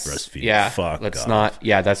parents breastfeed. Yeah, fuck. Let's not.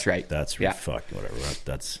 Yeah, that's right. That's fuck. Whatever.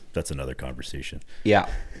 That's another conversation. Yeah.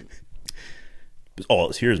 Oh,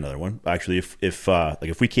 here's another one. Actually,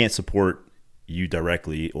 if we can't support you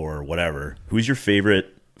directly or whatever, who's your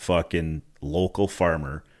favorite fucking local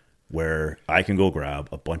farmer where I can go grab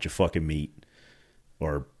a bunch of fucking meat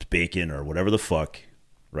or bacon or whatever the fuck,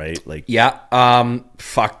 right? Like, yeah,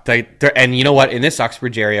 fuck. And you know what? In this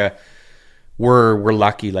Uxbridge area, we're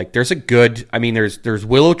lucky. Like, there's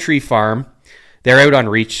Willow Tree Farm. They're out on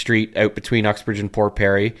Reach Street, out between Uxbridge and Port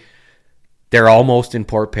Perry. They're almost in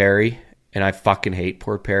Port Perry, and I fucking hate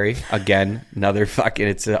Port Perry. Again,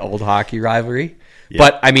 it's an old hockey rivalry. Yeah.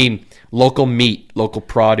 But I mean, local meat, local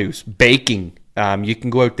produce, baking. You can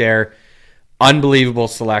go out there, unbelievable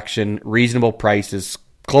selection, reasonable prices,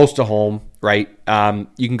 close to home, right?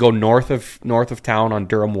 You can go north of town on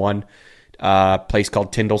Durham 1, place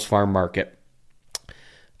called Tyndall's Farm Market.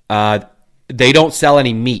 They don't sell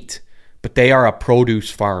any meat, but they are a produce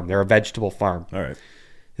farm. They're a vegetable farm. All right.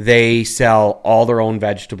 They sell all their own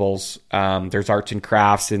vegetables. There's arts and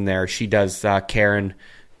crafts in there. She does, Karen,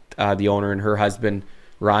 the owner, and her husband,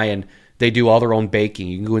 Ryan. They do all their own baking.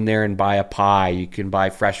 You can go in there and buy a pie. You can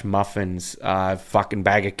buy fresh muffins, fucking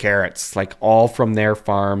bag of carrots, like all from their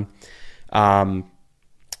farm.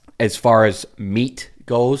 As far as meat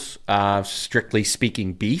goes, strictly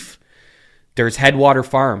speaking, beef, there's Headwater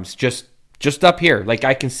Farms just up here. Like,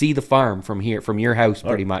 I can see the farm from here, from your house,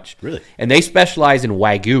 pretty much. Really? And they specialize in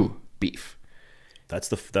Wagyu beef.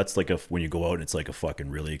 That's like when you go out and it's like a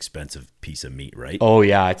fucking really expensive piece of meat, right? Oh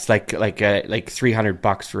yeah, it's like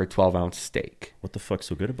 $300 for a 12-ounce steak. What the fuck's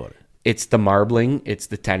so good about it? It's the marbling, it's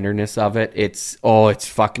the tenderness of it. It's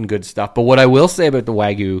fucking good stuff. But what I will say about the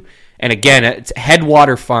Wagyu, and again, it's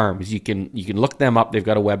Headwater Farms. You can look them up. They've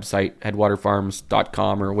got a website,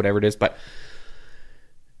 headwaterfarms.com or whatever it is. But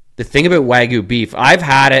the thing about Wagyu beef, I've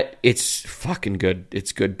had it. It's fucking good.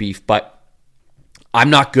 It's good beef, but I'm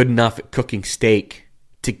not good enough at cooking steak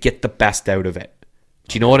to get the best out of it.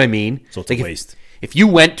 Do you know what I mean? So it's a waste. If you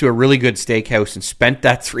went to a really good steakhouse and spent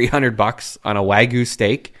that $300 on a Wagyu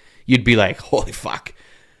steak, you'd be like, holy fuck,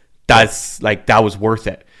 that was worth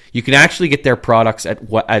it. You can actually get their products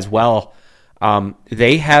as well.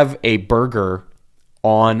 They have a burger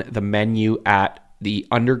on the menu at the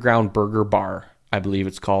Underground Burger Bar, I believe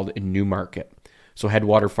it's called, in Newmarket. So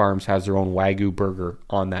Headwater Farms has their own Wagyu burger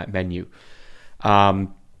on that menu.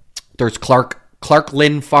 There's Clark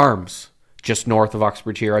Lynn Farms just north of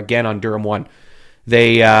Uxbridge here, again on Durham 1.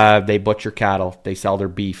 They butcher cattle. They sell their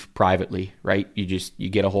beef privately, right? You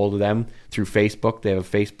get a hold of them through Facebook. They have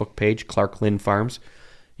a Facebook page, Clark Lynn Farms.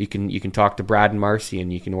 You can talk to Brad and Marcy,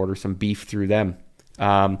 and you can order some beef through them.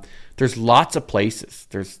 There's lots of places.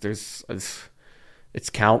 It's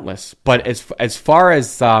countless. But as far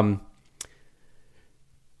as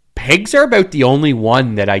pigs are about the only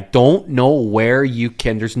one that I don't know where you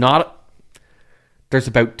can. There's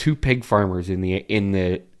about 2 pig farmers in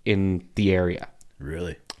the area.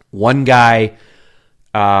 Really? One guy,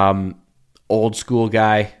 old school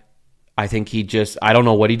guy, I think I don't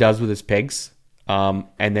know what he does with his pigs. And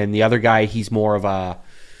then the other guy, he's more of a,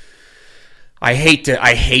 I hate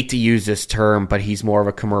to use this term, but he's more of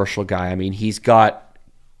a commercial guy. I mean, he's got,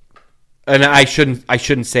 and I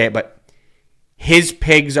shouldn't say it, but his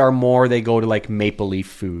pigs are more, they go to like Maple Leaf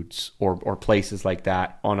Foods or places like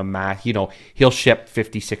that on a mass. He'll ship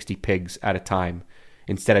 50, 60 pigs at a time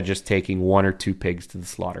instead of just taking 1 or 2 pigs to the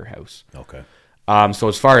slaughterhouse. Okay. So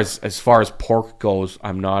as far as pork goes,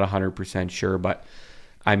 I'm not 100% sure, but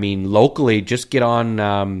I mean, locally, just get on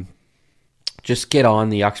the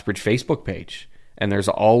Uxbridge Facebook page, and there's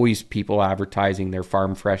always people advertising their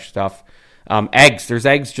farm fresh stuff. Eggs. There's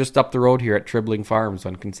eggs just up the road here at Tribling Farms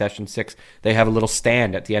on Concession 6. They have a little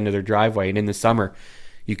stand at the end of their driveway, and in the summer,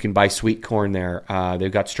 you can buy sweet corn there.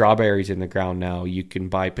 They've got strawberries in the ground now. You can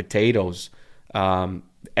buy potatoes,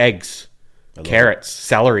 eggs, carrots,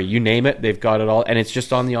 celery, you name it. They've got it all, and it's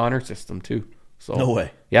just on the honor system too. So no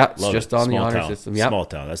way. Yeah, it's just on the honor system. Yeah, small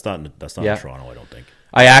town. That's not in Toronto, I don't think.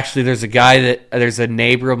 There's a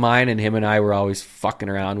neighbor of mine, and him and I were always fucking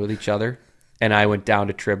around with each other. And I went down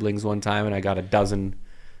to Tribling's one time, and I got a dozen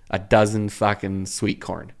fucking sweet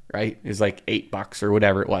corn. Right, it was like $8 or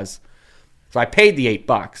whatever it was. So I paid the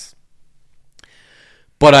 $8,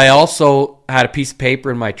 but I also had a piece of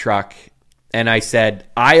paper in my truck, and I said,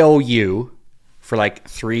 I owe you for like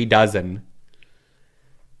 3 dozen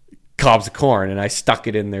cobs of corn, and I stuck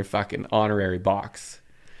it in their fucking honorary box.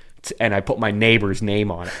 And I put my neighbor's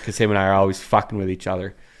name on it because him and I are always fucking with each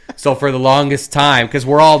other. So for the longest time, because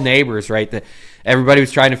we're all neighbors, right? Everybody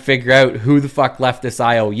was trying to figure out who the fuck left this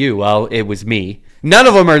IOU. Well, it was me. None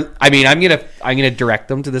of them are. I mean, I'm gonna direct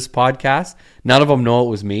them to this podcast. None of them know it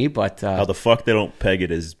was me, but how the fuck they don't peg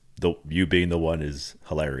it as you being the one is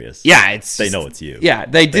hilarious. Yeah, they know it's you. Yeah,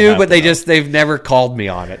 they do, but they've never called me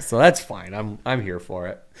on it, so that's fine. I'm here for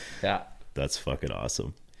it. Yeah, that's fucking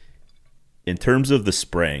awesome. In terms of the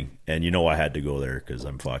spraying, and I had to go there because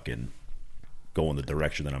I'm fucking going the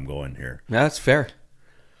direction that I'm going here. Yeah, that's fair.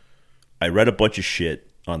 I read a bunch of shit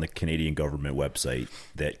on the Canadian government website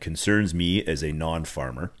that concerns me as a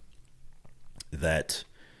non-farmer, that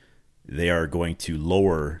they are going to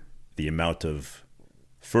lower the amount of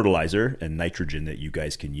fertilizer and nitrogen that you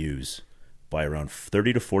guys can use by around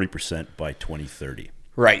 30 to 40% by 2030.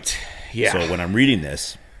 Right. Yeah. So when I'm reading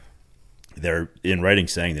this, they're in writing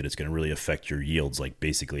saying that it's going to really affect your yields, like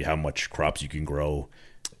basically how much crops you can grow.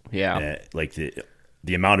 Yeah. Like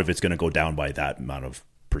the amount of it's going to go down by that amount of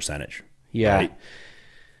percentage. Yeah. Right?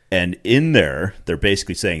 And in there, they're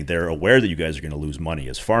basically saying they're aware that you guys are going to lose money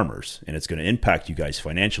as farmers, and it's going to impact you guys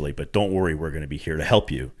financially, but don't worry, we're going to be here to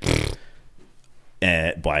help you.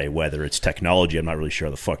 And by whether it's technology, I'm not really sure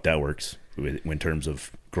how the fuck that works in terms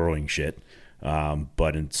of growing shit.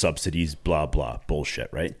 But in subsidies, blah, blah, bullshit,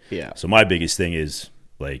 right? Yeah. So my biggest thing is,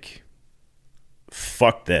 like,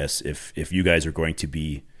 fuck this. If you guys are going to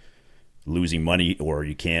be losing money or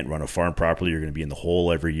you can't run a farm properly, you're going to be in the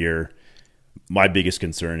hole every year. My biggest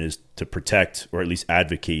concern is to protect or at least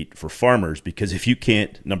advocate for farmers, because if you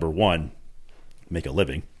can't, number one, make a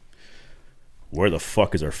living, where the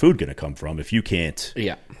fuck is our food going to come from if you can't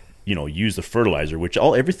use the fertilizer, which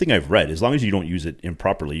everything I've read, as long as you don't use it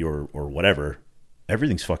improperly or whatever,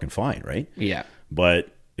 everything's fucking fine, right? Yeah. But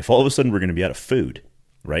if all of a sudden we're going to be out of food,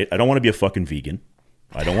 right? I don't want to be a fucking vegan.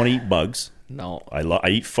 I don't want to eat bugs. No. I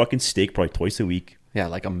eat fucking steak probably twice a week. Yeah,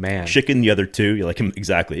 like a man. Chicken the other 2. You like him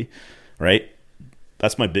exactly, right?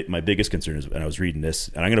 That's my biggest concern is, and I was reading this,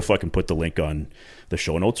 and I'm going to fucking put the link on the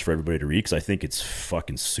show notes for everybody to read, because I think it's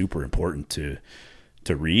fucking super important to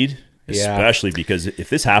read, especially because if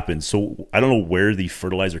this happens, so I don't know where the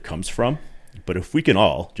fertilizer comes from, but if we can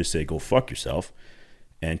all just say, go fuck yourself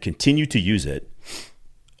and continue to use it,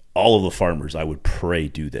 all of the farmers, I would pray,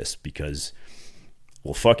 do this, because,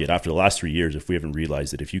 well, fuck it. After the last 3 years, if we haven't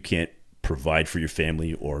realized that if you can't provide for your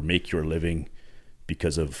family or make your living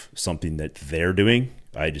because of something that they're doing,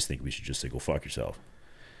 I just think we should just say, go fuck yourself.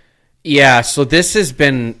 Yeah, so this has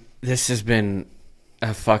been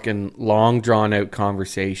a fucking long drawn out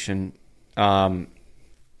conversation. And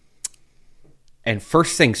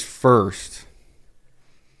first things first,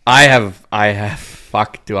 I have a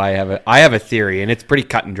theory, and it's pretty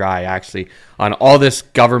cut and dry actually, on all this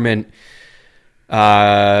government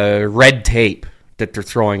red tape that they're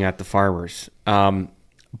throwing at the farmers.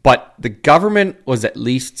 But the government was at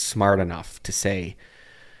least smart enough to say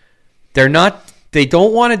they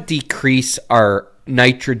don't want to decrease our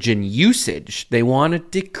nitrogen usage. They want to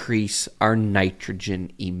decrease our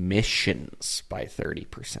nitrogen emissions by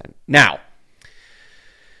 30%. Now,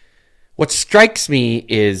 what strikes me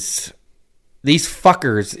is these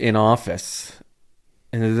fuckers in office,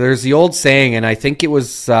 and there's the old saying, and I think it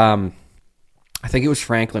was I think it was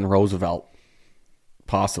Franklin Roosevelt,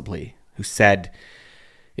 possibly, who said,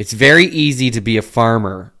 "It's very easy to be a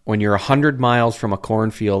farmer when you're 100 miles from a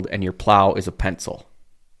cornfield and your plow is a pencil."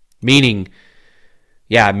 Meaning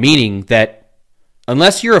that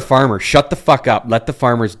unless you're a farmer, shut the fuck up. Let the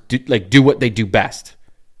farmers do what they do best.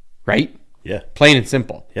 Right? Yeah. Plain and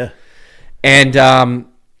simple. Yeah. And the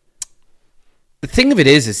thing of it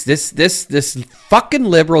is this fucking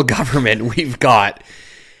liberal government we've got.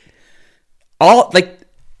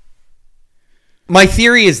 My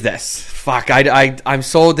theory is this. Fuck, I'm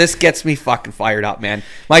so, this gets me fucking fired up, man.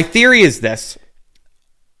 My theory is this.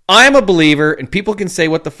 I'm a believer, and people can say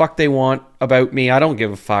what the fuck they want about me. I don't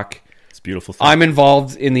give a fuck. It's a beautiful thing. I'm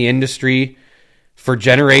involved in the industry for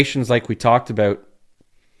generations, like we talked about.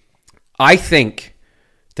 I think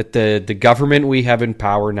that the government we have in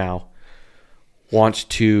power now wants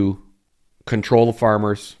to control the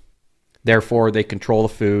farmers. Therefore, they control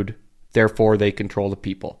the food. Therefore, they control the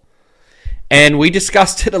people. And we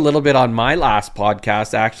discussed it a little bit on my last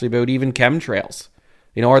podcast, actually, about even chemtrails.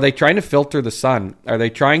 You know, are they trying to filter the sun? Are they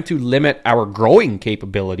trying to limit our growing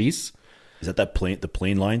capabilities? Is that the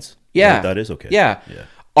plane lines? Yeah. That is? Okay. Yeah.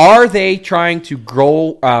 Are they trying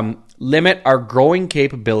to limit our growing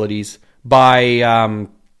capabilities by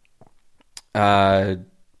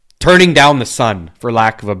turning down the sun, for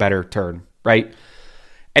lack of a better term, right?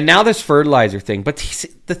 And now this fertilizer thing. But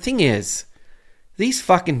the thing is, these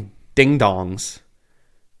fucking ding-dongs,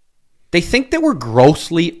 they think that we're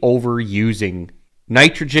grossly overusing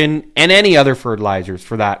nitrogen and any other fertilizers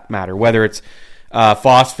for that matter, whether it's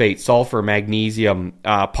phosphate, sulfur, magnesium,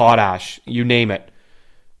 potash, you name it.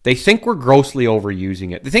 They think we're grossly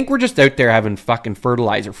overusing it. They think we're just out there having fucking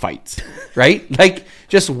fertilizer fights, right? Like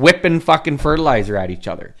just whipping fucking fertilizer at each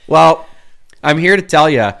other. Well, I'm here to tell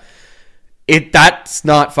you, that's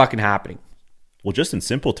not fucking happening. Well, just in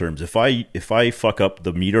simple terms, if I fuck up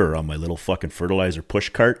the meter on my little fucking fertilizer push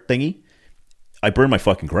cart thingy, I burn my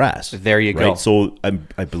fucking grass. There you go. So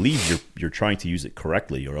I believe you're trying to use it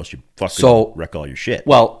correctly, or else you fucking wreck all your shit.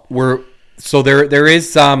 Well, there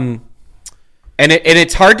is and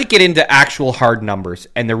it's hard to get into actual hard numbers,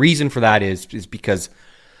 and the reason for that is because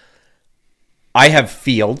I have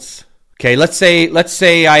fields. Okay, let's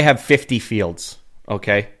say I have 50 fields.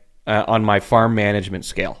 Okay, on my farm management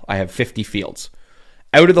scale, I have 50 fields.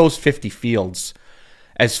 Out of those 50 fields,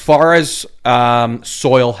 as far as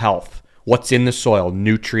soil health, what's in the soil,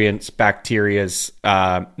 nutrients, bacterias,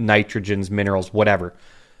 nitrogens, minerals, whatever,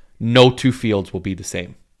 no two fields will be the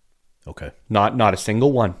same. Okay. Not a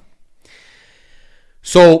single one.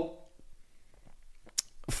 So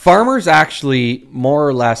farmers actually more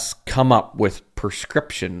or less come up with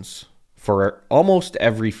prescriptions for almost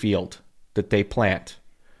every field that they plant.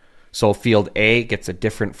 So field A gets a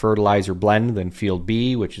different fertilizer blend than field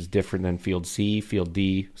B, which is different than field C, field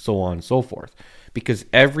D, so on and so forth. Because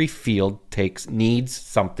every field needs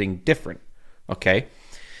something different. Okay?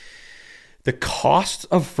 The cost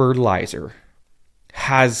of fertilizer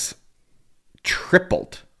has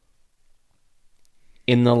tripled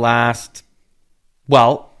in the last,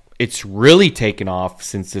 well, it's really taken off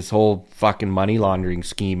since this whole fucking money laundering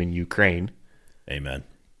scheme in Ukraine. Amen.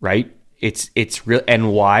 Right? It's real.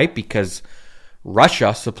 And why? Because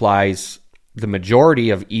Russia supplies the majority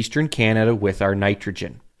of Eastern Canada with our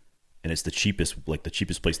nitrogen. And it's the cheapest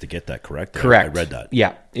place to get that, correct? Correct. I read that.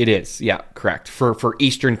 Yeah, it is. Yeah, correct. For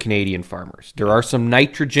Eastern Canadian farmers. There are some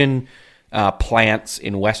nitrogen plants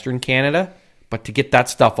in Western Canada, but to get that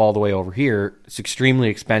stuff all the way over here, it's extremely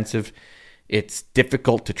expensive. It's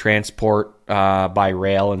difficult to transport by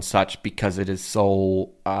rail and such because it is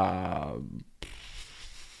so...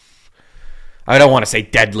 I don't want to say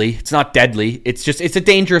deadly. It's not deadly. It's a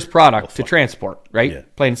dangerous product to transport, right? Yeah.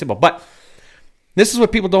 Plain and simple. But this is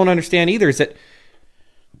what people don't understand either, is that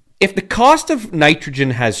if the cost of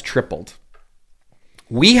nitrogen has tripled,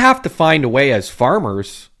 we have to find a way as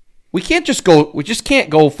farmers. We just can't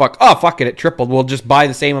go fuck it, it tripled. We'll just buy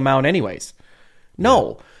the same amount anyways.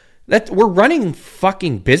 No. We're running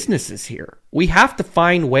fucking businesses here. We have to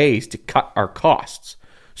find ways to cut our costs.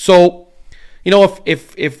 So, you know,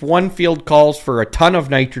 if one field calls for a ton of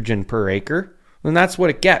nitrogen per acre, then that's what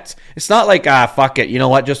it gets. It's not like, fuck it, you know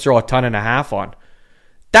what, just throw a ton and a half on.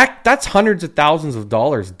 That's hundreds of thousands of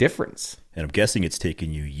dollars difference. And I'm guessing it's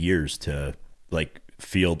taken you years to, like,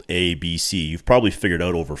 field A, B, C. You've probably figured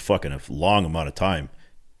out over fucking a long amount of time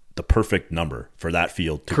the perfect number for that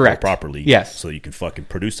field to grow properly. Yes. So you can fucking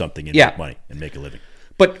produce something and make money and make a living.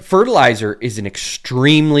 But fertilizer is an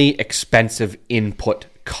extremely expensive input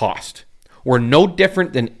cost. We're no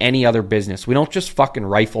different than any other business. We don't just fucking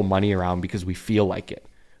rifle money around because we feel like it.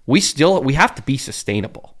 We have to be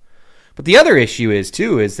sustainable. But the other issue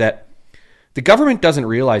is that the government doesn't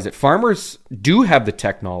realize that farmers do have the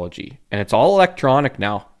technology, and it's all electronic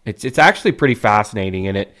now. It's actually pretty fascinating,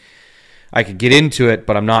 and I could get into it,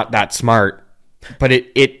 but I'm not that smart. But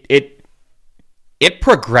it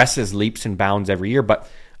progresses leaps and bounds every year. But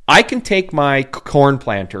I can take my corn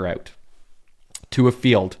planter out to a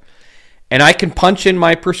field, and I can punch in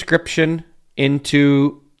my prescription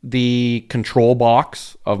into the control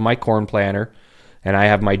box of my corn planter, and I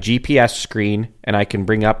have my GPS screen, and I can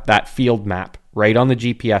bring up that field map right on the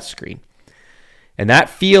GPS screen. And that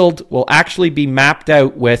field will actually be mapped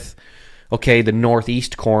out with, okay, the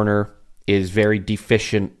northeast corner is very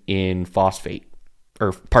deficient in phosphorus.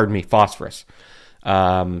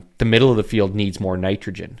 The middle of the field needs more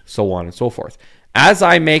nitrogen, so on and so forth. As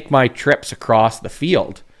I make my trips across the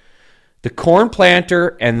field, the corn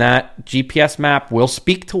planter and that GPS map will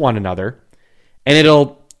speak to one another, and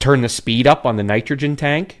it'll turn the speed up on the nitrogen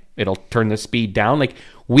tank. It'll turn the speed down. Like,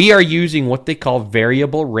 we are using what they call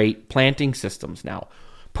variable rate planting systems now.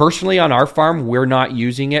 Personally, on our farm, we're not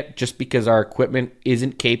using it just because our equipment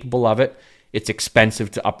isn't capable of it. It's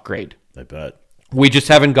expensive to upgrade. I bet. We just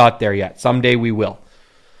haven't got there yet. Someday we will.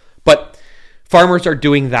 But farmers are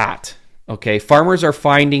doing that. Okay, farmers are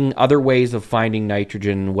finding other ways of finding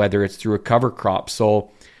nitrogen, whether it's through a cover crop.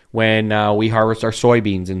 So when we harvest our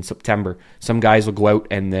soybeans in September, some guys will go out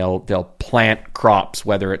and they'll plant crops,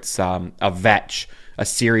 whether it's a vetch, a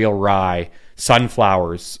cereal rye,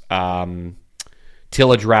 sunflowers,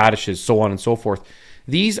 tillage radishes, so on and so forth.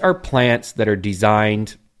 These are plants that are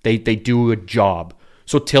designed, they do a job.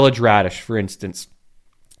 So tillage radish, for instance.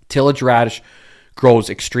 Tillage radish grows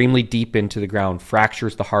extremely deep into the ground,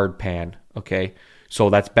 fractures the hard pan, okay? So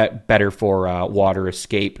that's better for water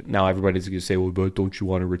escape. Now everybody's going to say, well, but don't you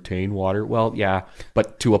want to retain water? Well, yeah,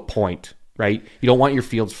 but to a point, right? You don't want your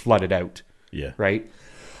fields flooded out, right?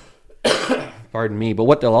 Pardon me. But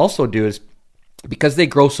what they'll also do is, because they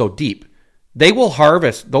grow so deep, they will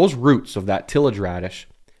harvest those roots of that tillage radish,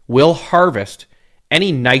 will harvest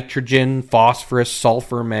any nitrogen, phosphorus,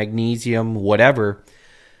 sulfur, magnesium, whatever,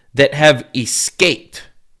 that have escaped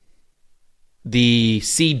the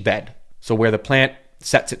seed bed, so where the plant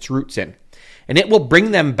sets its roots in. And it will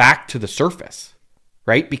bring them back to the surface,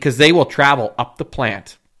 right? Because they will travel up the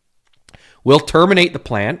plant. We'll terminate the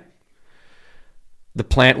plant. The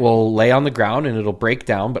plant will lay on the ground and it'll break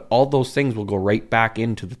down, but all those things will go right back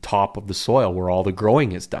into the top of the soil where all the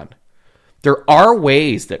growing is done. There are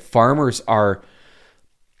ways that farmers are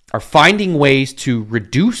finding ways to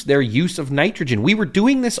reduce their use of nitrogen. We were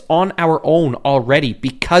doing this on our own already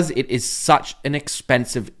because it is such an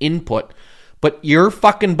expensive input. But your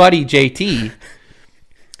fucking buddy, JT,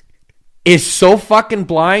 is so fucking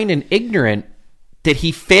blind and ignorant that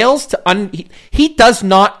he fails to... he does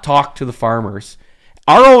not talk to the farmers.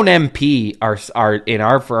 Our own MP,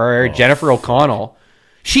 Jennifer O'Connell,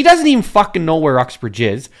 she doesn't even fucking know where Uxbridge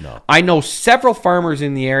is. No. I know several farmers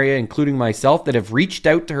in the area, including myself, that have reached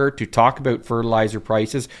out to her to talk about fertilizer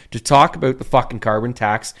prices, to talk about the fucking carbon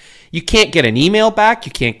tax. You can't get an email back.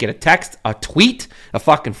 You can't get a text, a tweet, a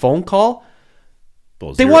fucking phone call.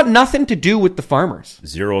 Well, they want nothing to do with the farmers.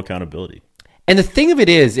 Zero accountability. And the thing of it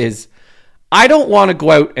is I don't want to go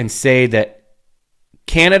out and say that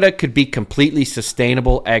Canada could be completely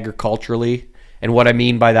sustainable agriculturally. And what I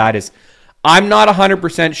mean by that is, I'm not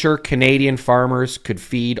 100% sure Canadian farmers could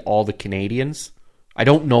feed all the Canadians. I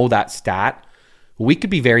don't know that stat. We could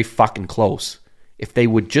be very fucking close if they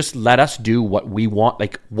would just let us do what we want,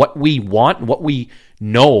 what we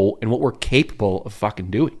know, and what we're capable of fucking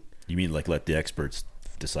doing. You mean like let the experts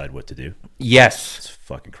decide what to do? Yes. It's a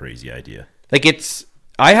fucking crazy idea.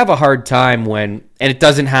 I have a hard time and it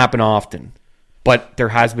doesn't happen often, but there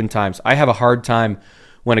has been times. I have a hard time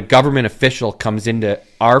when a government official comes into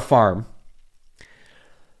our farm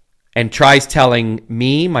and tries telling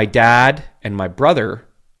me, my dad, and my brother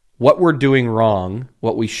what we're doing wrong,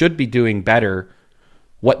 what we should be doing better,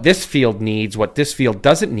 what this field needs, what this field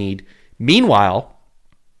doesn't need. Meanwhile,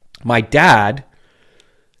 my dad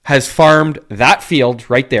has farmed that field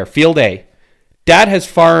right there, field A. Dad has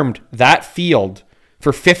farmed that field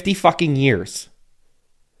for 50 fucking years.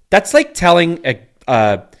 That's like telling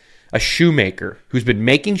a shoemaker who's been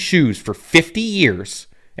making shoes for 50 years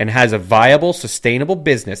and has a viable, sustainable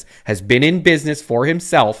business, has been in business for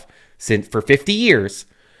himself for 50 years,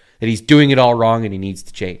 that he's doing it all wrong and he needs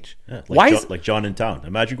to change. Yeah, like John in town.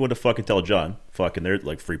 Imagine going to fucking tell John, fucking they're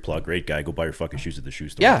like free plug, great guy, go buy your fucking shoes at the shoe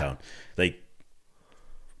store in town. Like,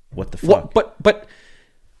 what the fuck? But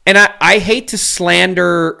and I hate to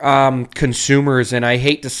slander consumers and I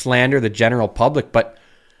hate to slander the general public, but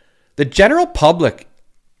the general public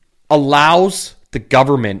allows the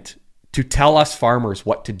government to tell us farmers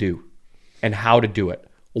what to do and how to do it.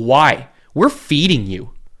 Why? We're feeding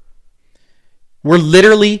you. We're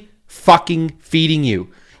literally fucking feeding you.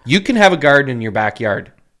 You can have a garden in your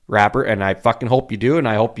backyard, Rapper, and I fucking hope you do, and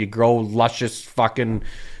I hope you grow luscious fucking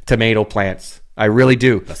tomato plants. I really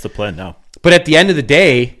do. That's the plan now. But at the end of the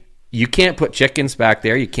day, you can't put chickens back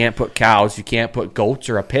there. You can't put cows. You can't put goats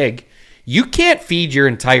or a pig. You can't feed your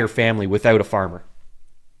entire family without a farmer.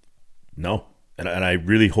 No. And I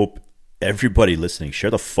really hope everybody listening, share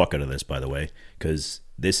the fuck out of this, by the way, because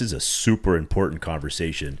this is a super important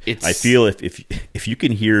conversation. I feel if you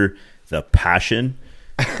can hear the passion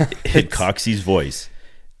in Coxy's voice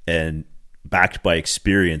and backed by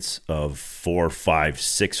experience of 4, 5,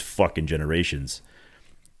 6 fucking generations,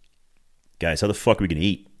 guys, how the fuck are we gonna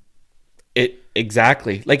eat? It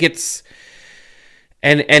exactly. Like it's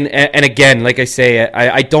and again, like I say,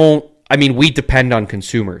 I mean we depend on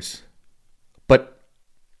consumers. But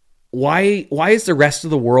why is the rest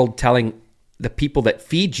of the world telling the people that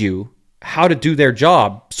feed you how to do their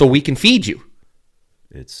job so we can feed you?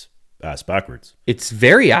 It's ass backwards. It's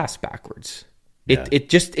very ass backwards. Yeah.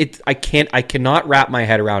 I cannot wrap my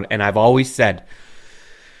head around, and I've always said,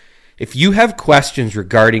 if you have questions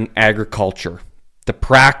regarding agriculture,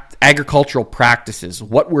 agricultural practices,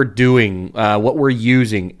 what we're doing, what we're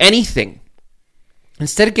using, anything,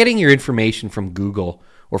 instead of getting your information from Google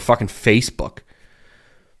or fucking Facebook,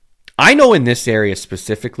 I know in this area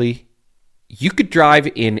specifically, you could drive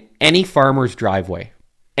in any farmer's driveway,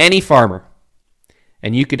 any farmer,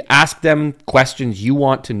 and you could ask them questions you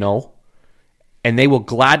want to know, and they will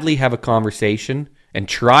gladly have a conversation and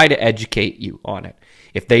try to educate you on it.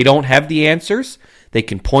 If they don't have the answers, they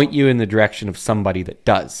can point you in the direction of somebody that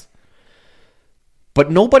does. But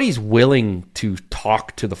nobody's willing to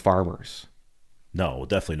talk to the farmers. No,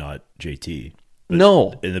 definitely not JT.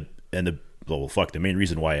 No. Well, fuck, the main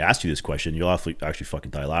reason why I asked you this question, you'll actually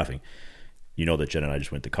fucking die laughing. You know that Jen and I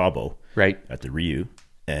just went to Cabo. Right. At the Rio.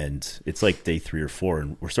 And it's like day 3 or 4,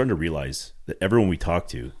 and we're starting to realize that everyone we talk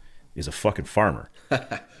to is a fucking farmer.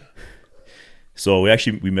 So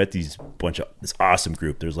we met this awesome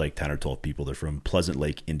group. There's like 10 or 12 people. They're from Pleasant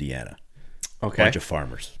Lake, Indiana. Okay. Bunch of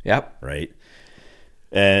farmers. Yep. Right.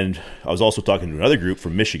 And I was also talking to another group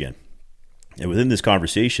from Michigan. And within this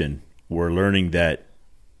conversation, we're learning that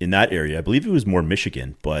in that area, I believe it was more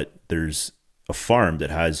Michigan, but there's a farm that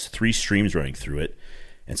has 3 streams running through it,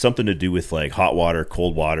 and something to do with like hot water,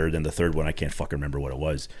 cold water. Then the third one, I can't fucking remember what it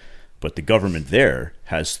was. But the government there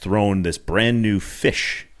has thrown this brand new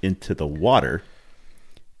fish into the water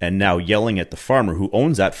and now yelling at the farmer who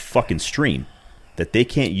owns that fucking stream that they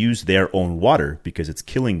can't use their own water because it's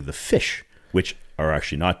killing the fish, which are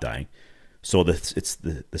actually not dying. So it's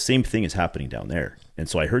the same thing is happening down there. And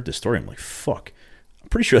so I heard this story. I'm like, fuck. I'm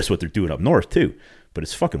pretty sure that's what they're doing up north too. But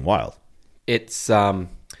it's fucking wild. It's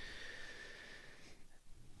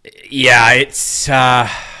it's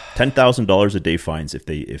 $10,000 a day fines if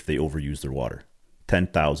they overuse their water.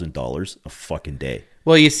 $10,000 a fucking day.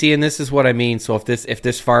 Well, you see, and this is what I mean. So if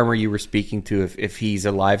this farmer you were speaking to, if he's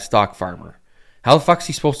a livestock farmer, how the fuck's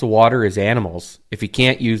he supposed to water his animals if he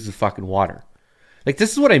can't use the fucking water? Like,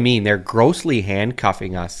 this is what I mean. They're grossly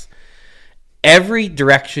handcuffing us. Every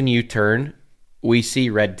direction you turn, we see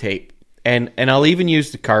red tape. And I'll even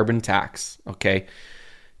use the carbon tax, okay?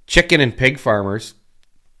 Chicken and pig farmers,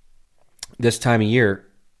 this time of year,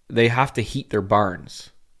 they have to heat their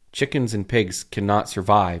barns. Chickens and pigs cannot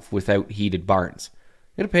survive without heated barns.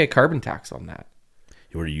 You got to pay a carbon tax on that.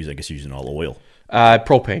 You were using all oil.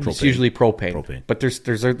 Propane. It's usually propane. But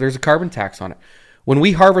there's a carbon tax on it. When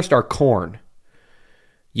we harvest our corn,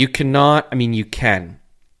 you cannot, I mean, you can.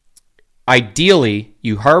 Ideally,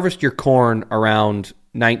 you harvest your corn around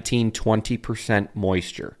 19-20%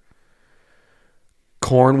 moisture.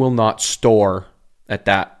 Corn will not store at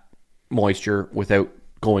that moisture without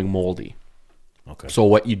going moldy. Okay. So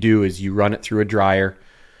what you do is you run it through a dryer.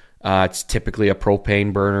 It's typically a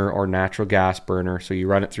propane burner or natural gas burner. So you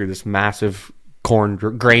run it through this massive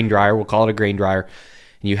grain dryer. We'll call it a grain dryer.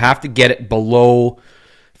 And you have to get it below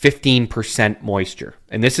 15% moisture.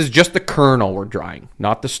 And this is just the kernel we're drying,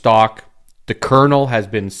 not the stalk. The kernel has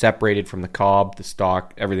been separated from the cob, the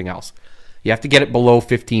stalk, everything else. You have to get it below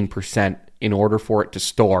 15% in order for it to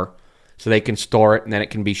store. So they can store it, and then it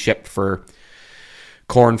can be shipped for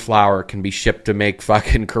corn flour. It can be shipped to make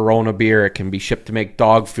fucking Corona beer. It can be shipped to make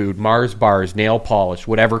dog food, Mars bars, nail polish,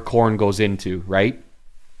 whatever corn goes into, right?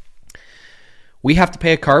 We have to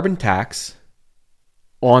pay a carbon tax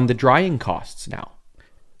on the drying costs now.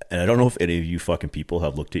 And I don't know if any of you fucking people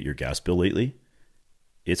have looked at your gas bill lately.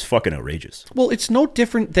 It's fucking outrageous. Well, it's no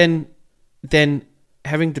different than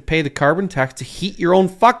having to pay the carbon tax to heat your own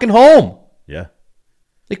fucking home. Yeah.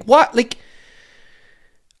 Like what? Like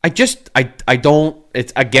I don't,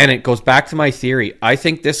 it's again, it goes back to my theory. I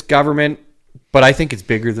think this government, but I think it's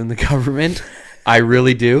bigger than the government. I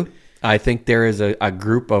really do. I think there is a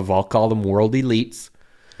group of, I'll call them world elites.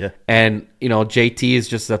 Yeah. And, JT is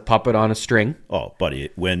just a puppet on a string. Oh, buddy,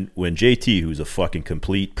 when JT, who's a fucking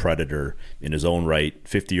complete predator in his own right,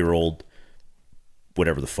 50-year-old,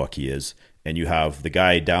 whatever the fuck he is, and you have the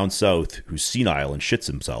guy down south who's senile and shits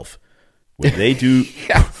himself, when they do...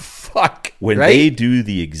 Yeah, fuck. When right? they do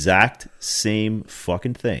the exact same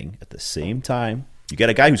fucking thing at the same time, you got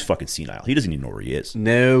a guy who's fucking senile. He doesn't even know where he is.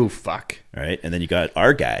 No, fuck. All right? And then you got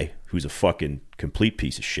our guy who's a fucking complete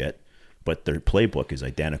piece of shit, but their playbook is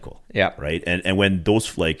identical. Yeah. Right? And when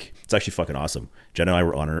those, like, it's actually fucking awesome. Jen and I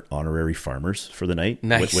were honorary farmers for the night.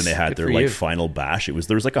 Nice. When they had Good their, for like, you. final bash.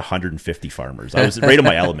 There was like 150 farmers. I was right in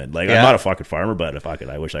my element. Like, Yeah. I'm not a fucking farmer, but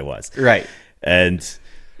I wish I was. Right. And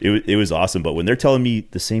it was awesome. But when they're telling me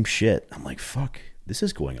the same shit, I'm like, fuck, this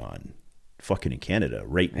is going on fucking in Canada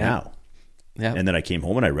right now. Yeah. And then I came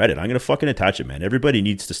home and I read it. I'm going to fucking attach it, man. Everybody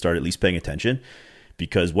needs to start at least paying attention,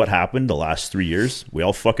 because what happened the last 3 years, we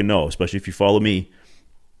all fucking know, especially if you follow me,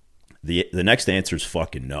 the next answer is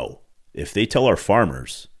fucking no. If they tell our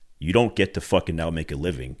farmers, you don't get to fucking now make a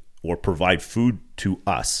living or provide food to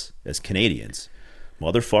us as Canadians,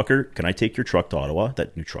 motherfucker, can I take your truck to Ottawa,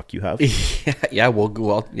 that new truck you have? Yeah, we'll go.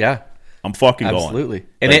 Well, yeah, I'm fucking going. absolutely.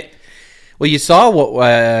 And you saw what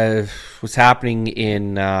was happening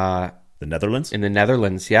in the Netherlands? In the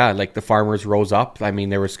Netherlands, yeah. Like the farmers rose up. I mean,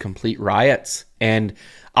 there was complete riots. And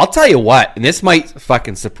I'll tell you what, and this might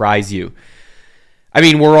fucking surprise you. I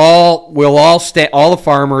mean, all the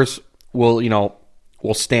farmers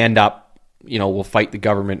will stand up, we'll fight the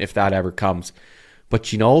government if that ever comes.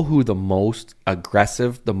 But you know who the most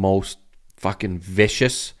aggressive, the most fucking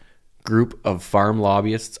vicious group of farm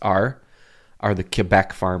lobbyists are the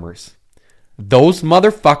Quebec farmers. Those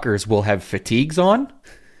motherfuckers will have fatigues on.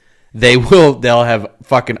 They'll have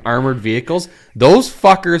fucking armored vehicles. Those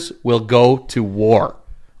fuckers will go to war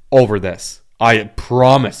over this. I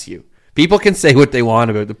promise you. People can say what they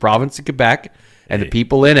want about the province of Quebec and the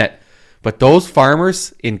people in it, but those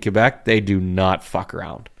farmers in Quebec, they do not fuck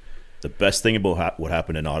around. The best thing about what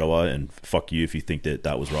happened in Ottawa, and fuck you if you think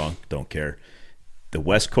that was wrong, don't care. The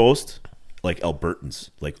West Coast, like Albertans,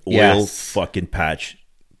 like oil fucking patch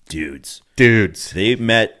dudes. They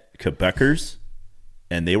met Quebecers,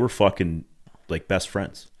 and they were fucking like best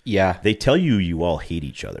friends. Yeah. They tell you all hate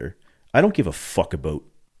each other. I don't give a fuck about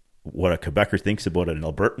what a Quebecer thinks about an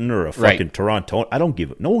Albertan or a fucking Torontoan.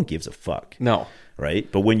 No one gives a fuck. No.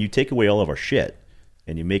 Right? But when you take away all of our shit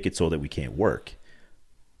and you make it so that we can't work,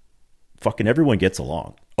 fucking everyone gets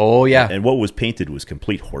along. Oh, yeah. And what was painted was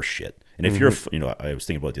complete horse shit. And if you're, I was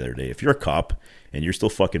thinking about it the other day, if you're a cop and you're still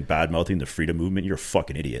fucking bad-mouthing the freedom movement, you're a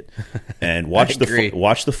fucking idiot. And watch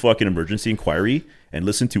the fucking emergency inquiry and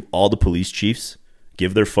listen to all the police chiefs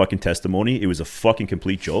give their fucking testimony. It was a fucking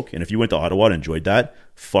complete joke. And if you went to Ottawa and enjoyed that,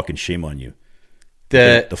 fucking shame on you.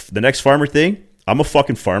 The next farmer thing, I'm a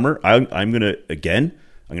fucking farmer. I'm going to be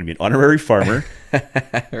an honorary farmer.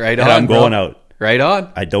 Right and on, I'm going out. Right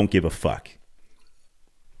on. I don't give a fuck.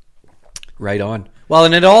 Right on. Well,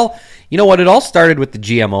 and it all started with the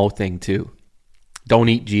GMO thing too. Don't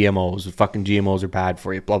eat GMOs. Fucking GMOs are bad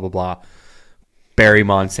for you, blah, blah, blah. Bury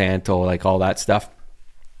Monsanto, like all that stuff.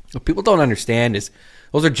 What people don't understand is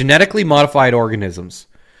those are genetically modified organisms.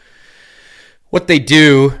 What they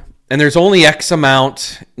do, and there's only X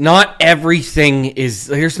amount, not everything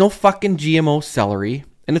there's no fucking GMO celery.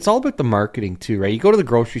 And it's all about the marketing too, right? You go to the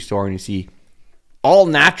grocery store and you see all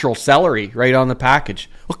natural celery right on the package.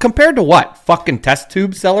 Well, compared to what? Fucking test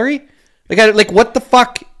tube celery? Like what the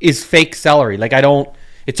fuck is fake celery?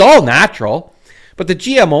 It's all natural. But the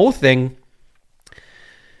GMO thing,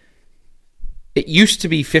 it used to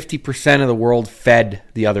be 50% of the world fed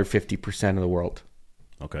the other 50% of the world.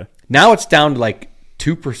 Okay. Now it's down to like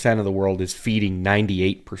 2% of the world is feeding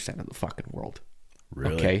 98% of the fucking world.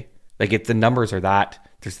 Really? Okay. Like if the numbers are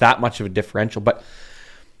there's that much of a differential. But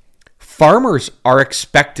farmers are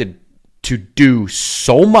expected to do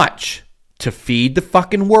so much to feed the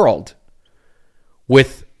fucking world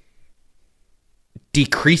with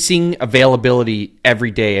decreasing availability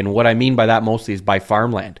every day. And what I mean by that mostly is by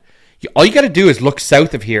farmland. All you got to do is look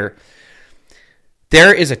south of here.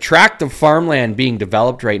 There is a tract of farmland being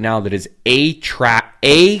developed right now that is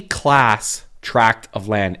A-class tract of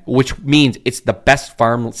land, which means it's the best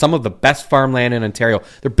some of the best farmland in Ontario.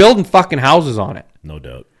 They're building fucking houses on it. No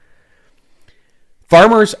doubt.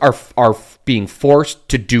 Farmers are being forced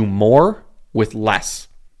to do more with less.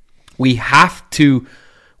 We have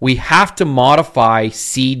to modify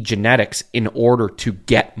seed genetics in order to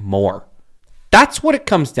get more. That's what it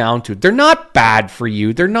comes down to. They're not bad for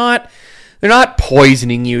you. They're not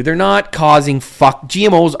poisoning you. They're not causing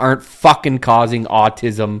GMOs aren't fucking causing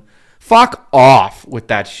autism. Fuck off with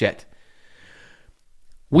that shit.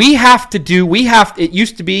 It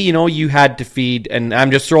used to be, you had to feed, and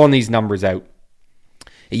I'm just throwing these numbers out.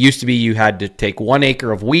 It used to be you had to take 1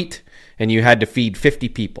 acre of wheat and you had to feed 50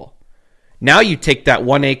 people. Now you take that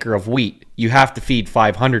 1 acre of wheat, you have to feed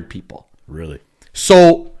 500 people. Really?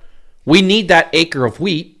 So we need that acre of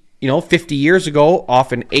wheat. 50 years ago,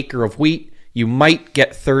 off an acre of wheat, you might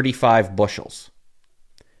get 35 bushels.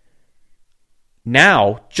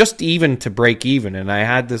 Now, just even to break even, and I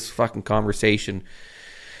had this fucking conversation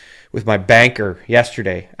with my banker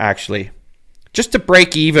yesterday, actually, just to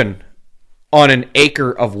break even on an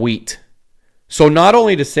acre of wheat. So not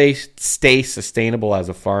only to stay sustainable as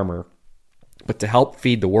a farmer, but to help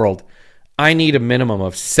feed the world, I need a minimum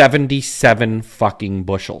of 77 fucking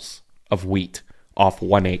bushels of wheat off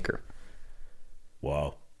 1 acre.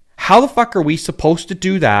 Wow. How the fuck are we supposed to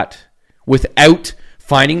do that without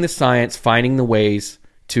finding the science, finding the ways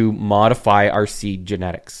to modify our seed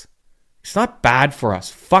genetics? It's not bad for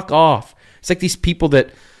us. Fuck off. It's like these people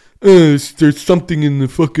that, there's something in the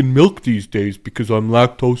fucking milk these days because I'm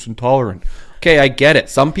lactose intolerant. Okay, I get it.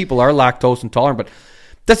 Some people are lactose intolerant, but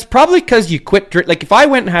that's probably because you quit drinking. Like, if I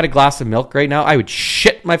went and had a glass of milk right now, I would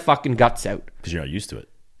shit my fucking guts out. Because you're not used to it.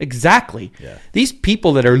 Exactly. Yeah. These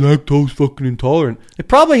people that are lactose fucking intolerant, they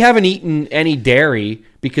probably haven't eaten any dairy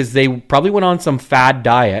because they probably went on some fad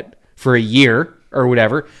diet for a year or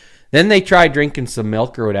whatever. Then they try drinking some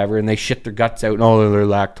milk or whatever, and they shit their guts out. No, they're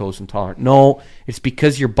lactose intolerant. No, it's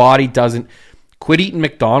because your body doesn't. Quit eating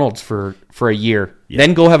McDonald's for a year. Yeah.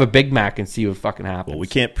 Then go have a Big Mac and see what fucking happens. Well, we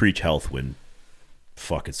can't preach health when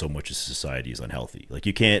fucking so much of society is unhealthy. Like,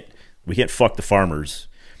 we can't fuck the farmers,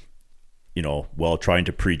 while trying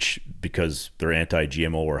to preach because they're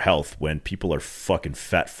anti-GMO or health when people are fucking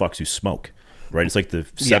fat fucks who smoke, right? It's like the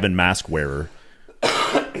 7 mask wearer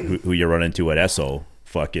who you run into at Esso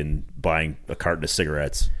fucking buying a carton of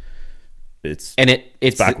cigarettes. It's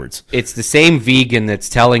backwards. It's the same vegan that's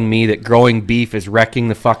telling me that growing beef is wrecking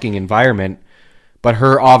the fucking environment, but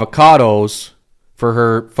her avocados, for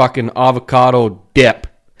her fucking avocado dip,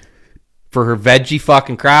 for her veggie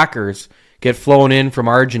fucking crackers, get flown in from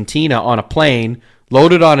Argentina on a plane,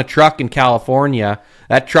 loaded on a truck in California.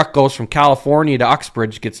 That truck goes from California to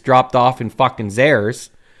Uxbridge, gets dropped off in fucking Zares.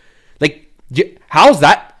 Like, how's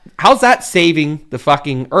that saving the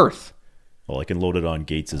fucking earth? Well, I can load it on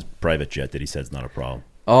Gates' private jet that he said's not a problem.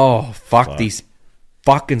 Oh, fuck these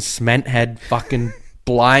fucking cement head fucking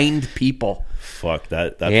blind people. Fuck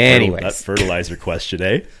that fertilizer question,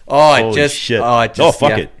 eh? Holy shit.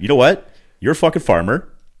 Fuck it. You know what? You're a fucking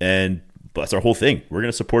farmer, and that's our whole thing. We're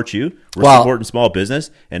going to support you. We're supporting small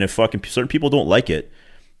business, and if fucking certain people don't like it,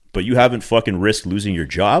 but you haven't fucking risked losing your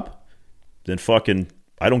job, then fucking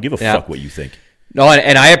I don't give a fuck what you think. No,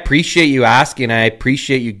 and I appreciate you asking. I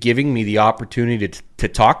appreciate you giving me the opportunity to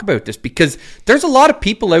talk about this, because there's a lot of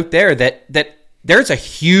people out there that there's a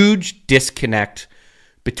huge disconnect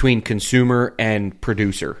between consumer and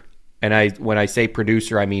producer. And when I say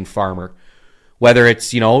producer, I mean farmer. Whether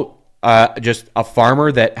it's, just a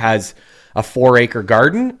farmer that has a 4-acre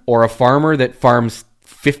garden or a farmer that farms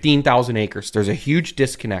 15,000 acres. There's a huge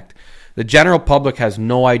disconnect. The general public has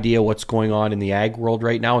no idea what's going on in the ag world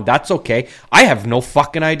right now, and that's okay. I have no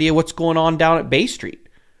fucking idea what's going on down at Bay Street,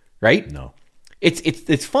 right? No.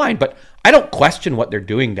 It's fine, but I don't question what they're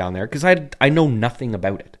doing down there because I know nothing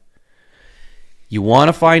about it. You want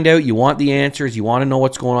to find out, you want the answers, you want to know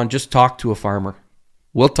what's going on, just talk to a farmer.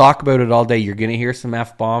 We'll talk about it all day. You're going to hear some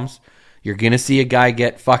F-bombs. You're going to see a guy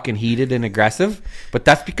get fucking heated and aggressive, but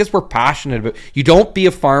that's because we're passionate about. You don't be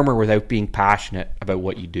a farmer without being passionate about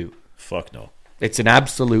what you do. Fuck no. It's an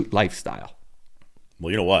absolute lifestyle.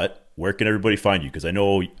 Well, you know what? Where can everybody find you? Because I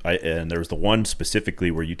know, and there was the one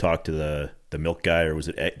specifically where you talked to the milk guy, or was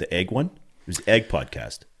it the egg one? It was the egg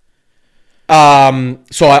podcast.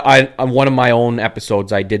 So I on one of my own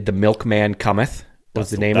episodes, I did the Milkman Cometh. Was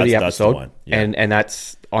the name of the episode, that's the one. Yeah. And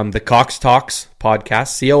that's on the Coxtox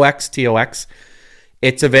podcast, Coxtox.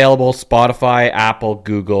 It's available Spotify, Apple,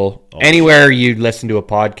 Google, anywhere you listen to a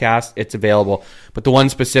podcast, it's available. But the one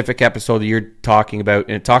specific episode that you're talking about,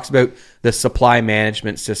 and it talks about the supply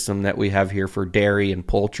management system that we have here for dairy and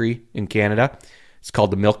poultry in Canada. It's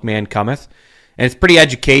called The Milkman Cometh. And it's pretty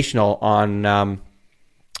educational on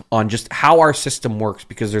just how our system works,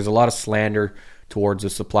 because there's a lot of slander towards the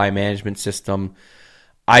supply management system.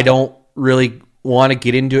 I don't really want to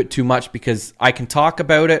get into it too much because I can talk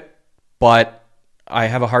about it, but I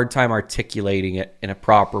have a hard time articulating it in a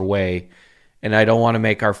proper way. And I don't want to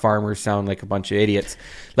make our farmers sound like a bunch of idiots.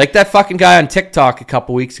 Like that fucking guy on TikTok a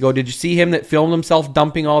couple weeks ago. Did you see him that filmed himself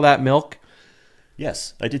dumping all that milk?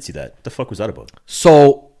 Yes, I did see that. What the fuck was that about?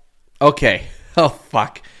 So, okay. Oh,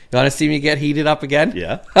 fuck. You want to see me get heated up again?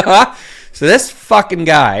 Yeah. So this fucking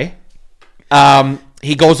guy,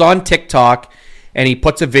 he goes on TikTok and he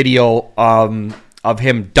puts a video of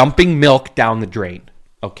him dumping milk down the drain.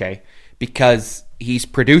 Okay. Because he's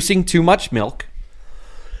producing too much milk.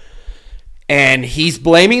 And he's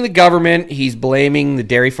blaming the government. He's blaming the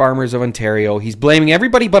dairy farmers of Ontario. He's blaming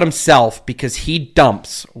everybody but himself because he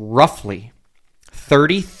dumps roughly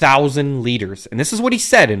 30,000 liters. And this is what he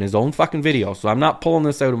said in his own fucking video. So I'm not pulling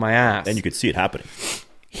this out of my ass. And you could see it happening.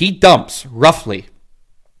 He dumps roughly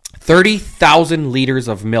 30,000 liters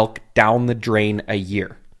of milk down the drain a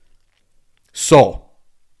year. So,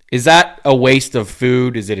 is that a waste of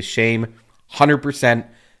food? Is it a shame? 100%.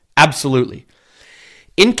 Absolutely.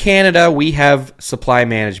 In Canada, we have supply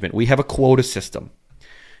management. We have a quota system.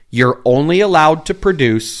 You're only allowed to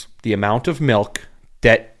produce the amount of milk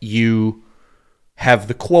that you have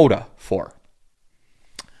the quota for.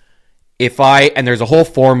 And there's a whole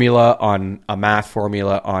formula a math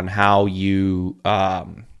formula on how you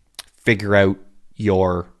figure out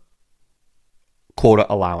your quota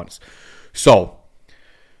allowance. So,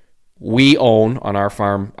 we own on our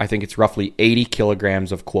farm, I think it's roughly 80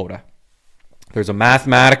 kilograms of quota. There's a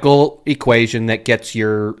mathematical equation that gets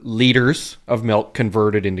your liters of milk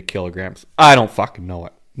converted into kilograms. I don't fucking know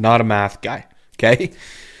it. Not a math guy. Okay?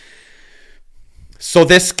 So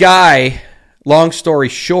this guy, long story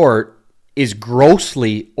short, is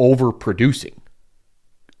grossly overproducing.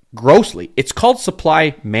 Grossly. It's called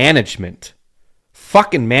supply management.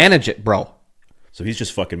 Fucking manage it, bro. So he's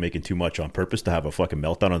just fucking making too much on purpose to have a fucking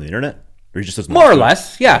meltdown on the internet? Or he just doesn't More or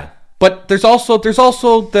less, yeah. But there's also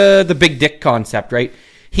the big dick concept, right?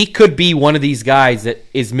 He could be one of these guys that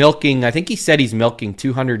is milking, I think he said he's milking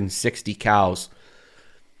 260 cows.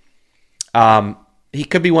 He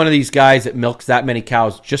could be one of these guys that milks that many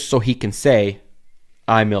cows just so he can say,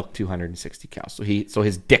 I milk 260 cows. So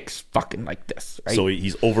his dick's fucking like this, right? So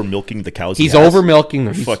he's over milking the cows. He's over milking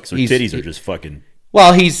them. Fuck, so titties are just fucking.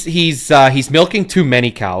 Well, he's milking too many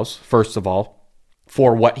cows, first of all,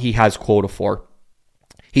 for what he has quota for.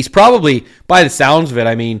 He's probably, by the sounds of it,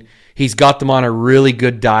 I mean, he's got them on a really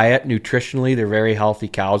good diet. Nutritionally, they're very healthy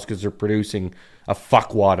cows because they're producing a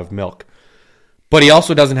fuckwad of milk. But he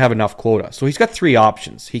also doesn't have enough quota. So he's got three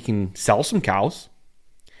options. He can sell some cows.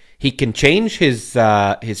 He can change his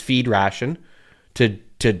feed ration to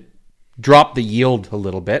drop the yield a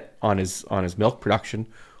little bit on his milk production.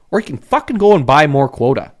 Or he can fucking go and buy more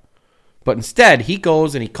quota. But instead, he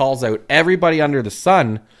goes and he calls out everybody under the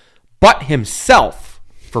sun but himself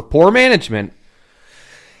for poor management.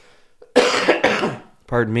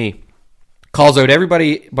 Pardon me. Calls out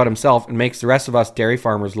everybody but himself and makes the rest of us dairy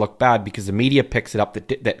farmers look bad because the media picks it up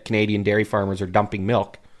that Canadian dairy farmers are dumping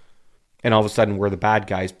milk. And all of a sudden, we're the bad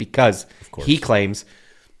guys because he claims...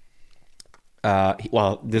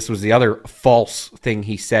 this was the other false thing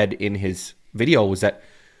he said in his video was that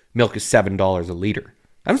milk is $7 a liter.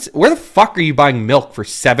 Where the fuck are you buying milk for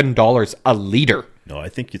 $7 a liter? No, I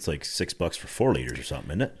think it's like $6 for 4 liters or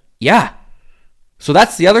something, isn't it? Yeah. So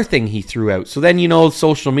that's the other thing he threw out. So then,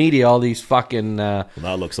 social media, all these fucking... well,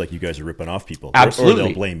 now it looks like you guys are ripping off people. Absolutely. Or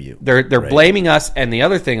they'll blame you. They're blaming us. And the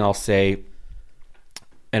other thing I'll say,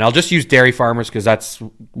 and I'll just use dairy farmers because that's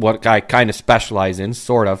what I kind of specialize in,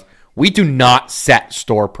 sort of. We do not set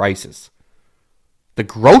store prices. The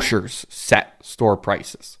grocers set store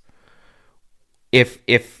prices. If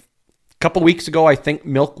a couple weeks ago, I think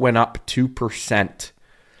milk went up 2%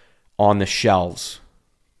 on the shelves.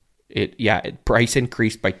 Price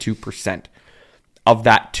increased by 2%. Of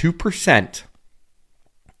that 2%,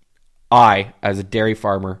 I, as a dairy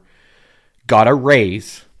farmer, got a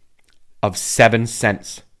raise of 7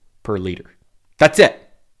 cents per liter. That's it.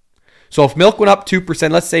 So if milk went up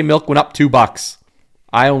 2%, let's say milk went up $2,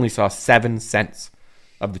 I only saw 7 cents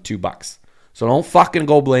of the $2. So don't fucking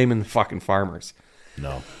go blaming the fucking farmers.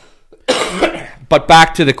 No. But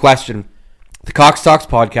back to the question. The Coxtox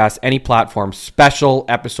podcast, any platform, special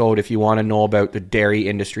episode if you want to know about the dairy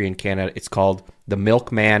industry in Canada. It's called The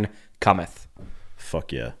Milkman Cometh.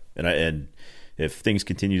 Fuck yeah. And if things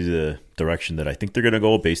continue the direction that I think they're going to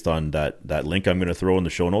go based on that link I'm going to throw in the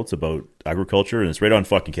show notes about agriculture, and it's right on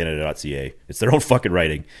fucking Canada.ca. It's their own fucking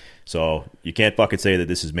writing. So you can't fucking say that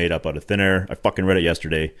this is made up out of thin air. I fucking read it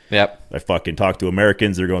yesterday. Yep. I fucking talked to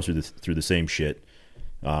Americans. They're going through the same shit.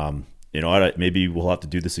 maybe we'll have to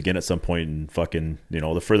do this again at some point. And fucking,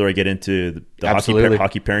 the further I get into the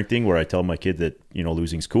hockey parent thing, where I tell my kid that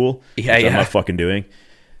losing's cool. I'm not fucking doing.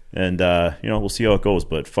 And we'll see how it goes.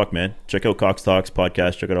 But fuck, man, check out Coxtox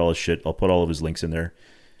podcast. Check out all his shit. I'll put all of his links in there.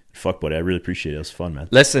 Fuck, buddy, I really appreciate it. It was fun, man.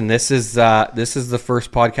 Listen, this is the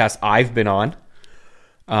first podcast I've been on.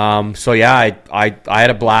 So yeah, I had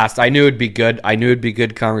a blast. I knew it'd be good. I knew it'd be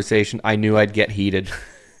good conversation. I knew I'd get heated.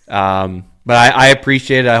 But I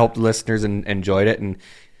appreciate it. I hope the listeners enjoyed it,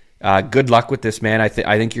 and good luck with this, man. I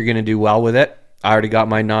think you're going to do well with it. I already got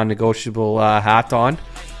my non-negotiable hat on.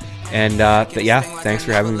 And thanks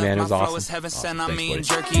for having me, man. It was awesome. Thanks,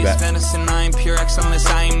 buddy. Venison, I am pure excellence.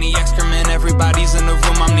 I am the excrement. Everybody's in the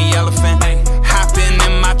room. I'm the elephant. Hopping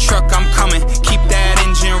in my truck, I'm coming. Keep that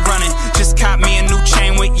engine running. Just caught me a new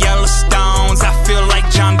chain with yellow stones. I feel like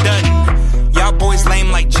John Dutton. Y'all boys lame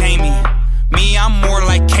like Jamie. Me, I'm more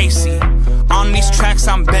like Casey. On these tracks,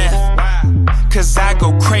 I'm Beth. Cause I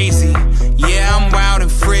go crazy. Yeah, I'm wild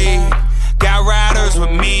and free. Got riders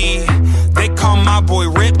with me. They call my boy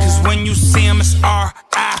Rip, cause when you see him, it's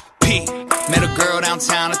R.I.P. Met a girl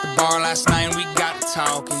downtown at the bar last night and we got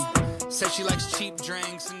talking. Said she likes cheap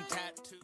drinks and tattoos.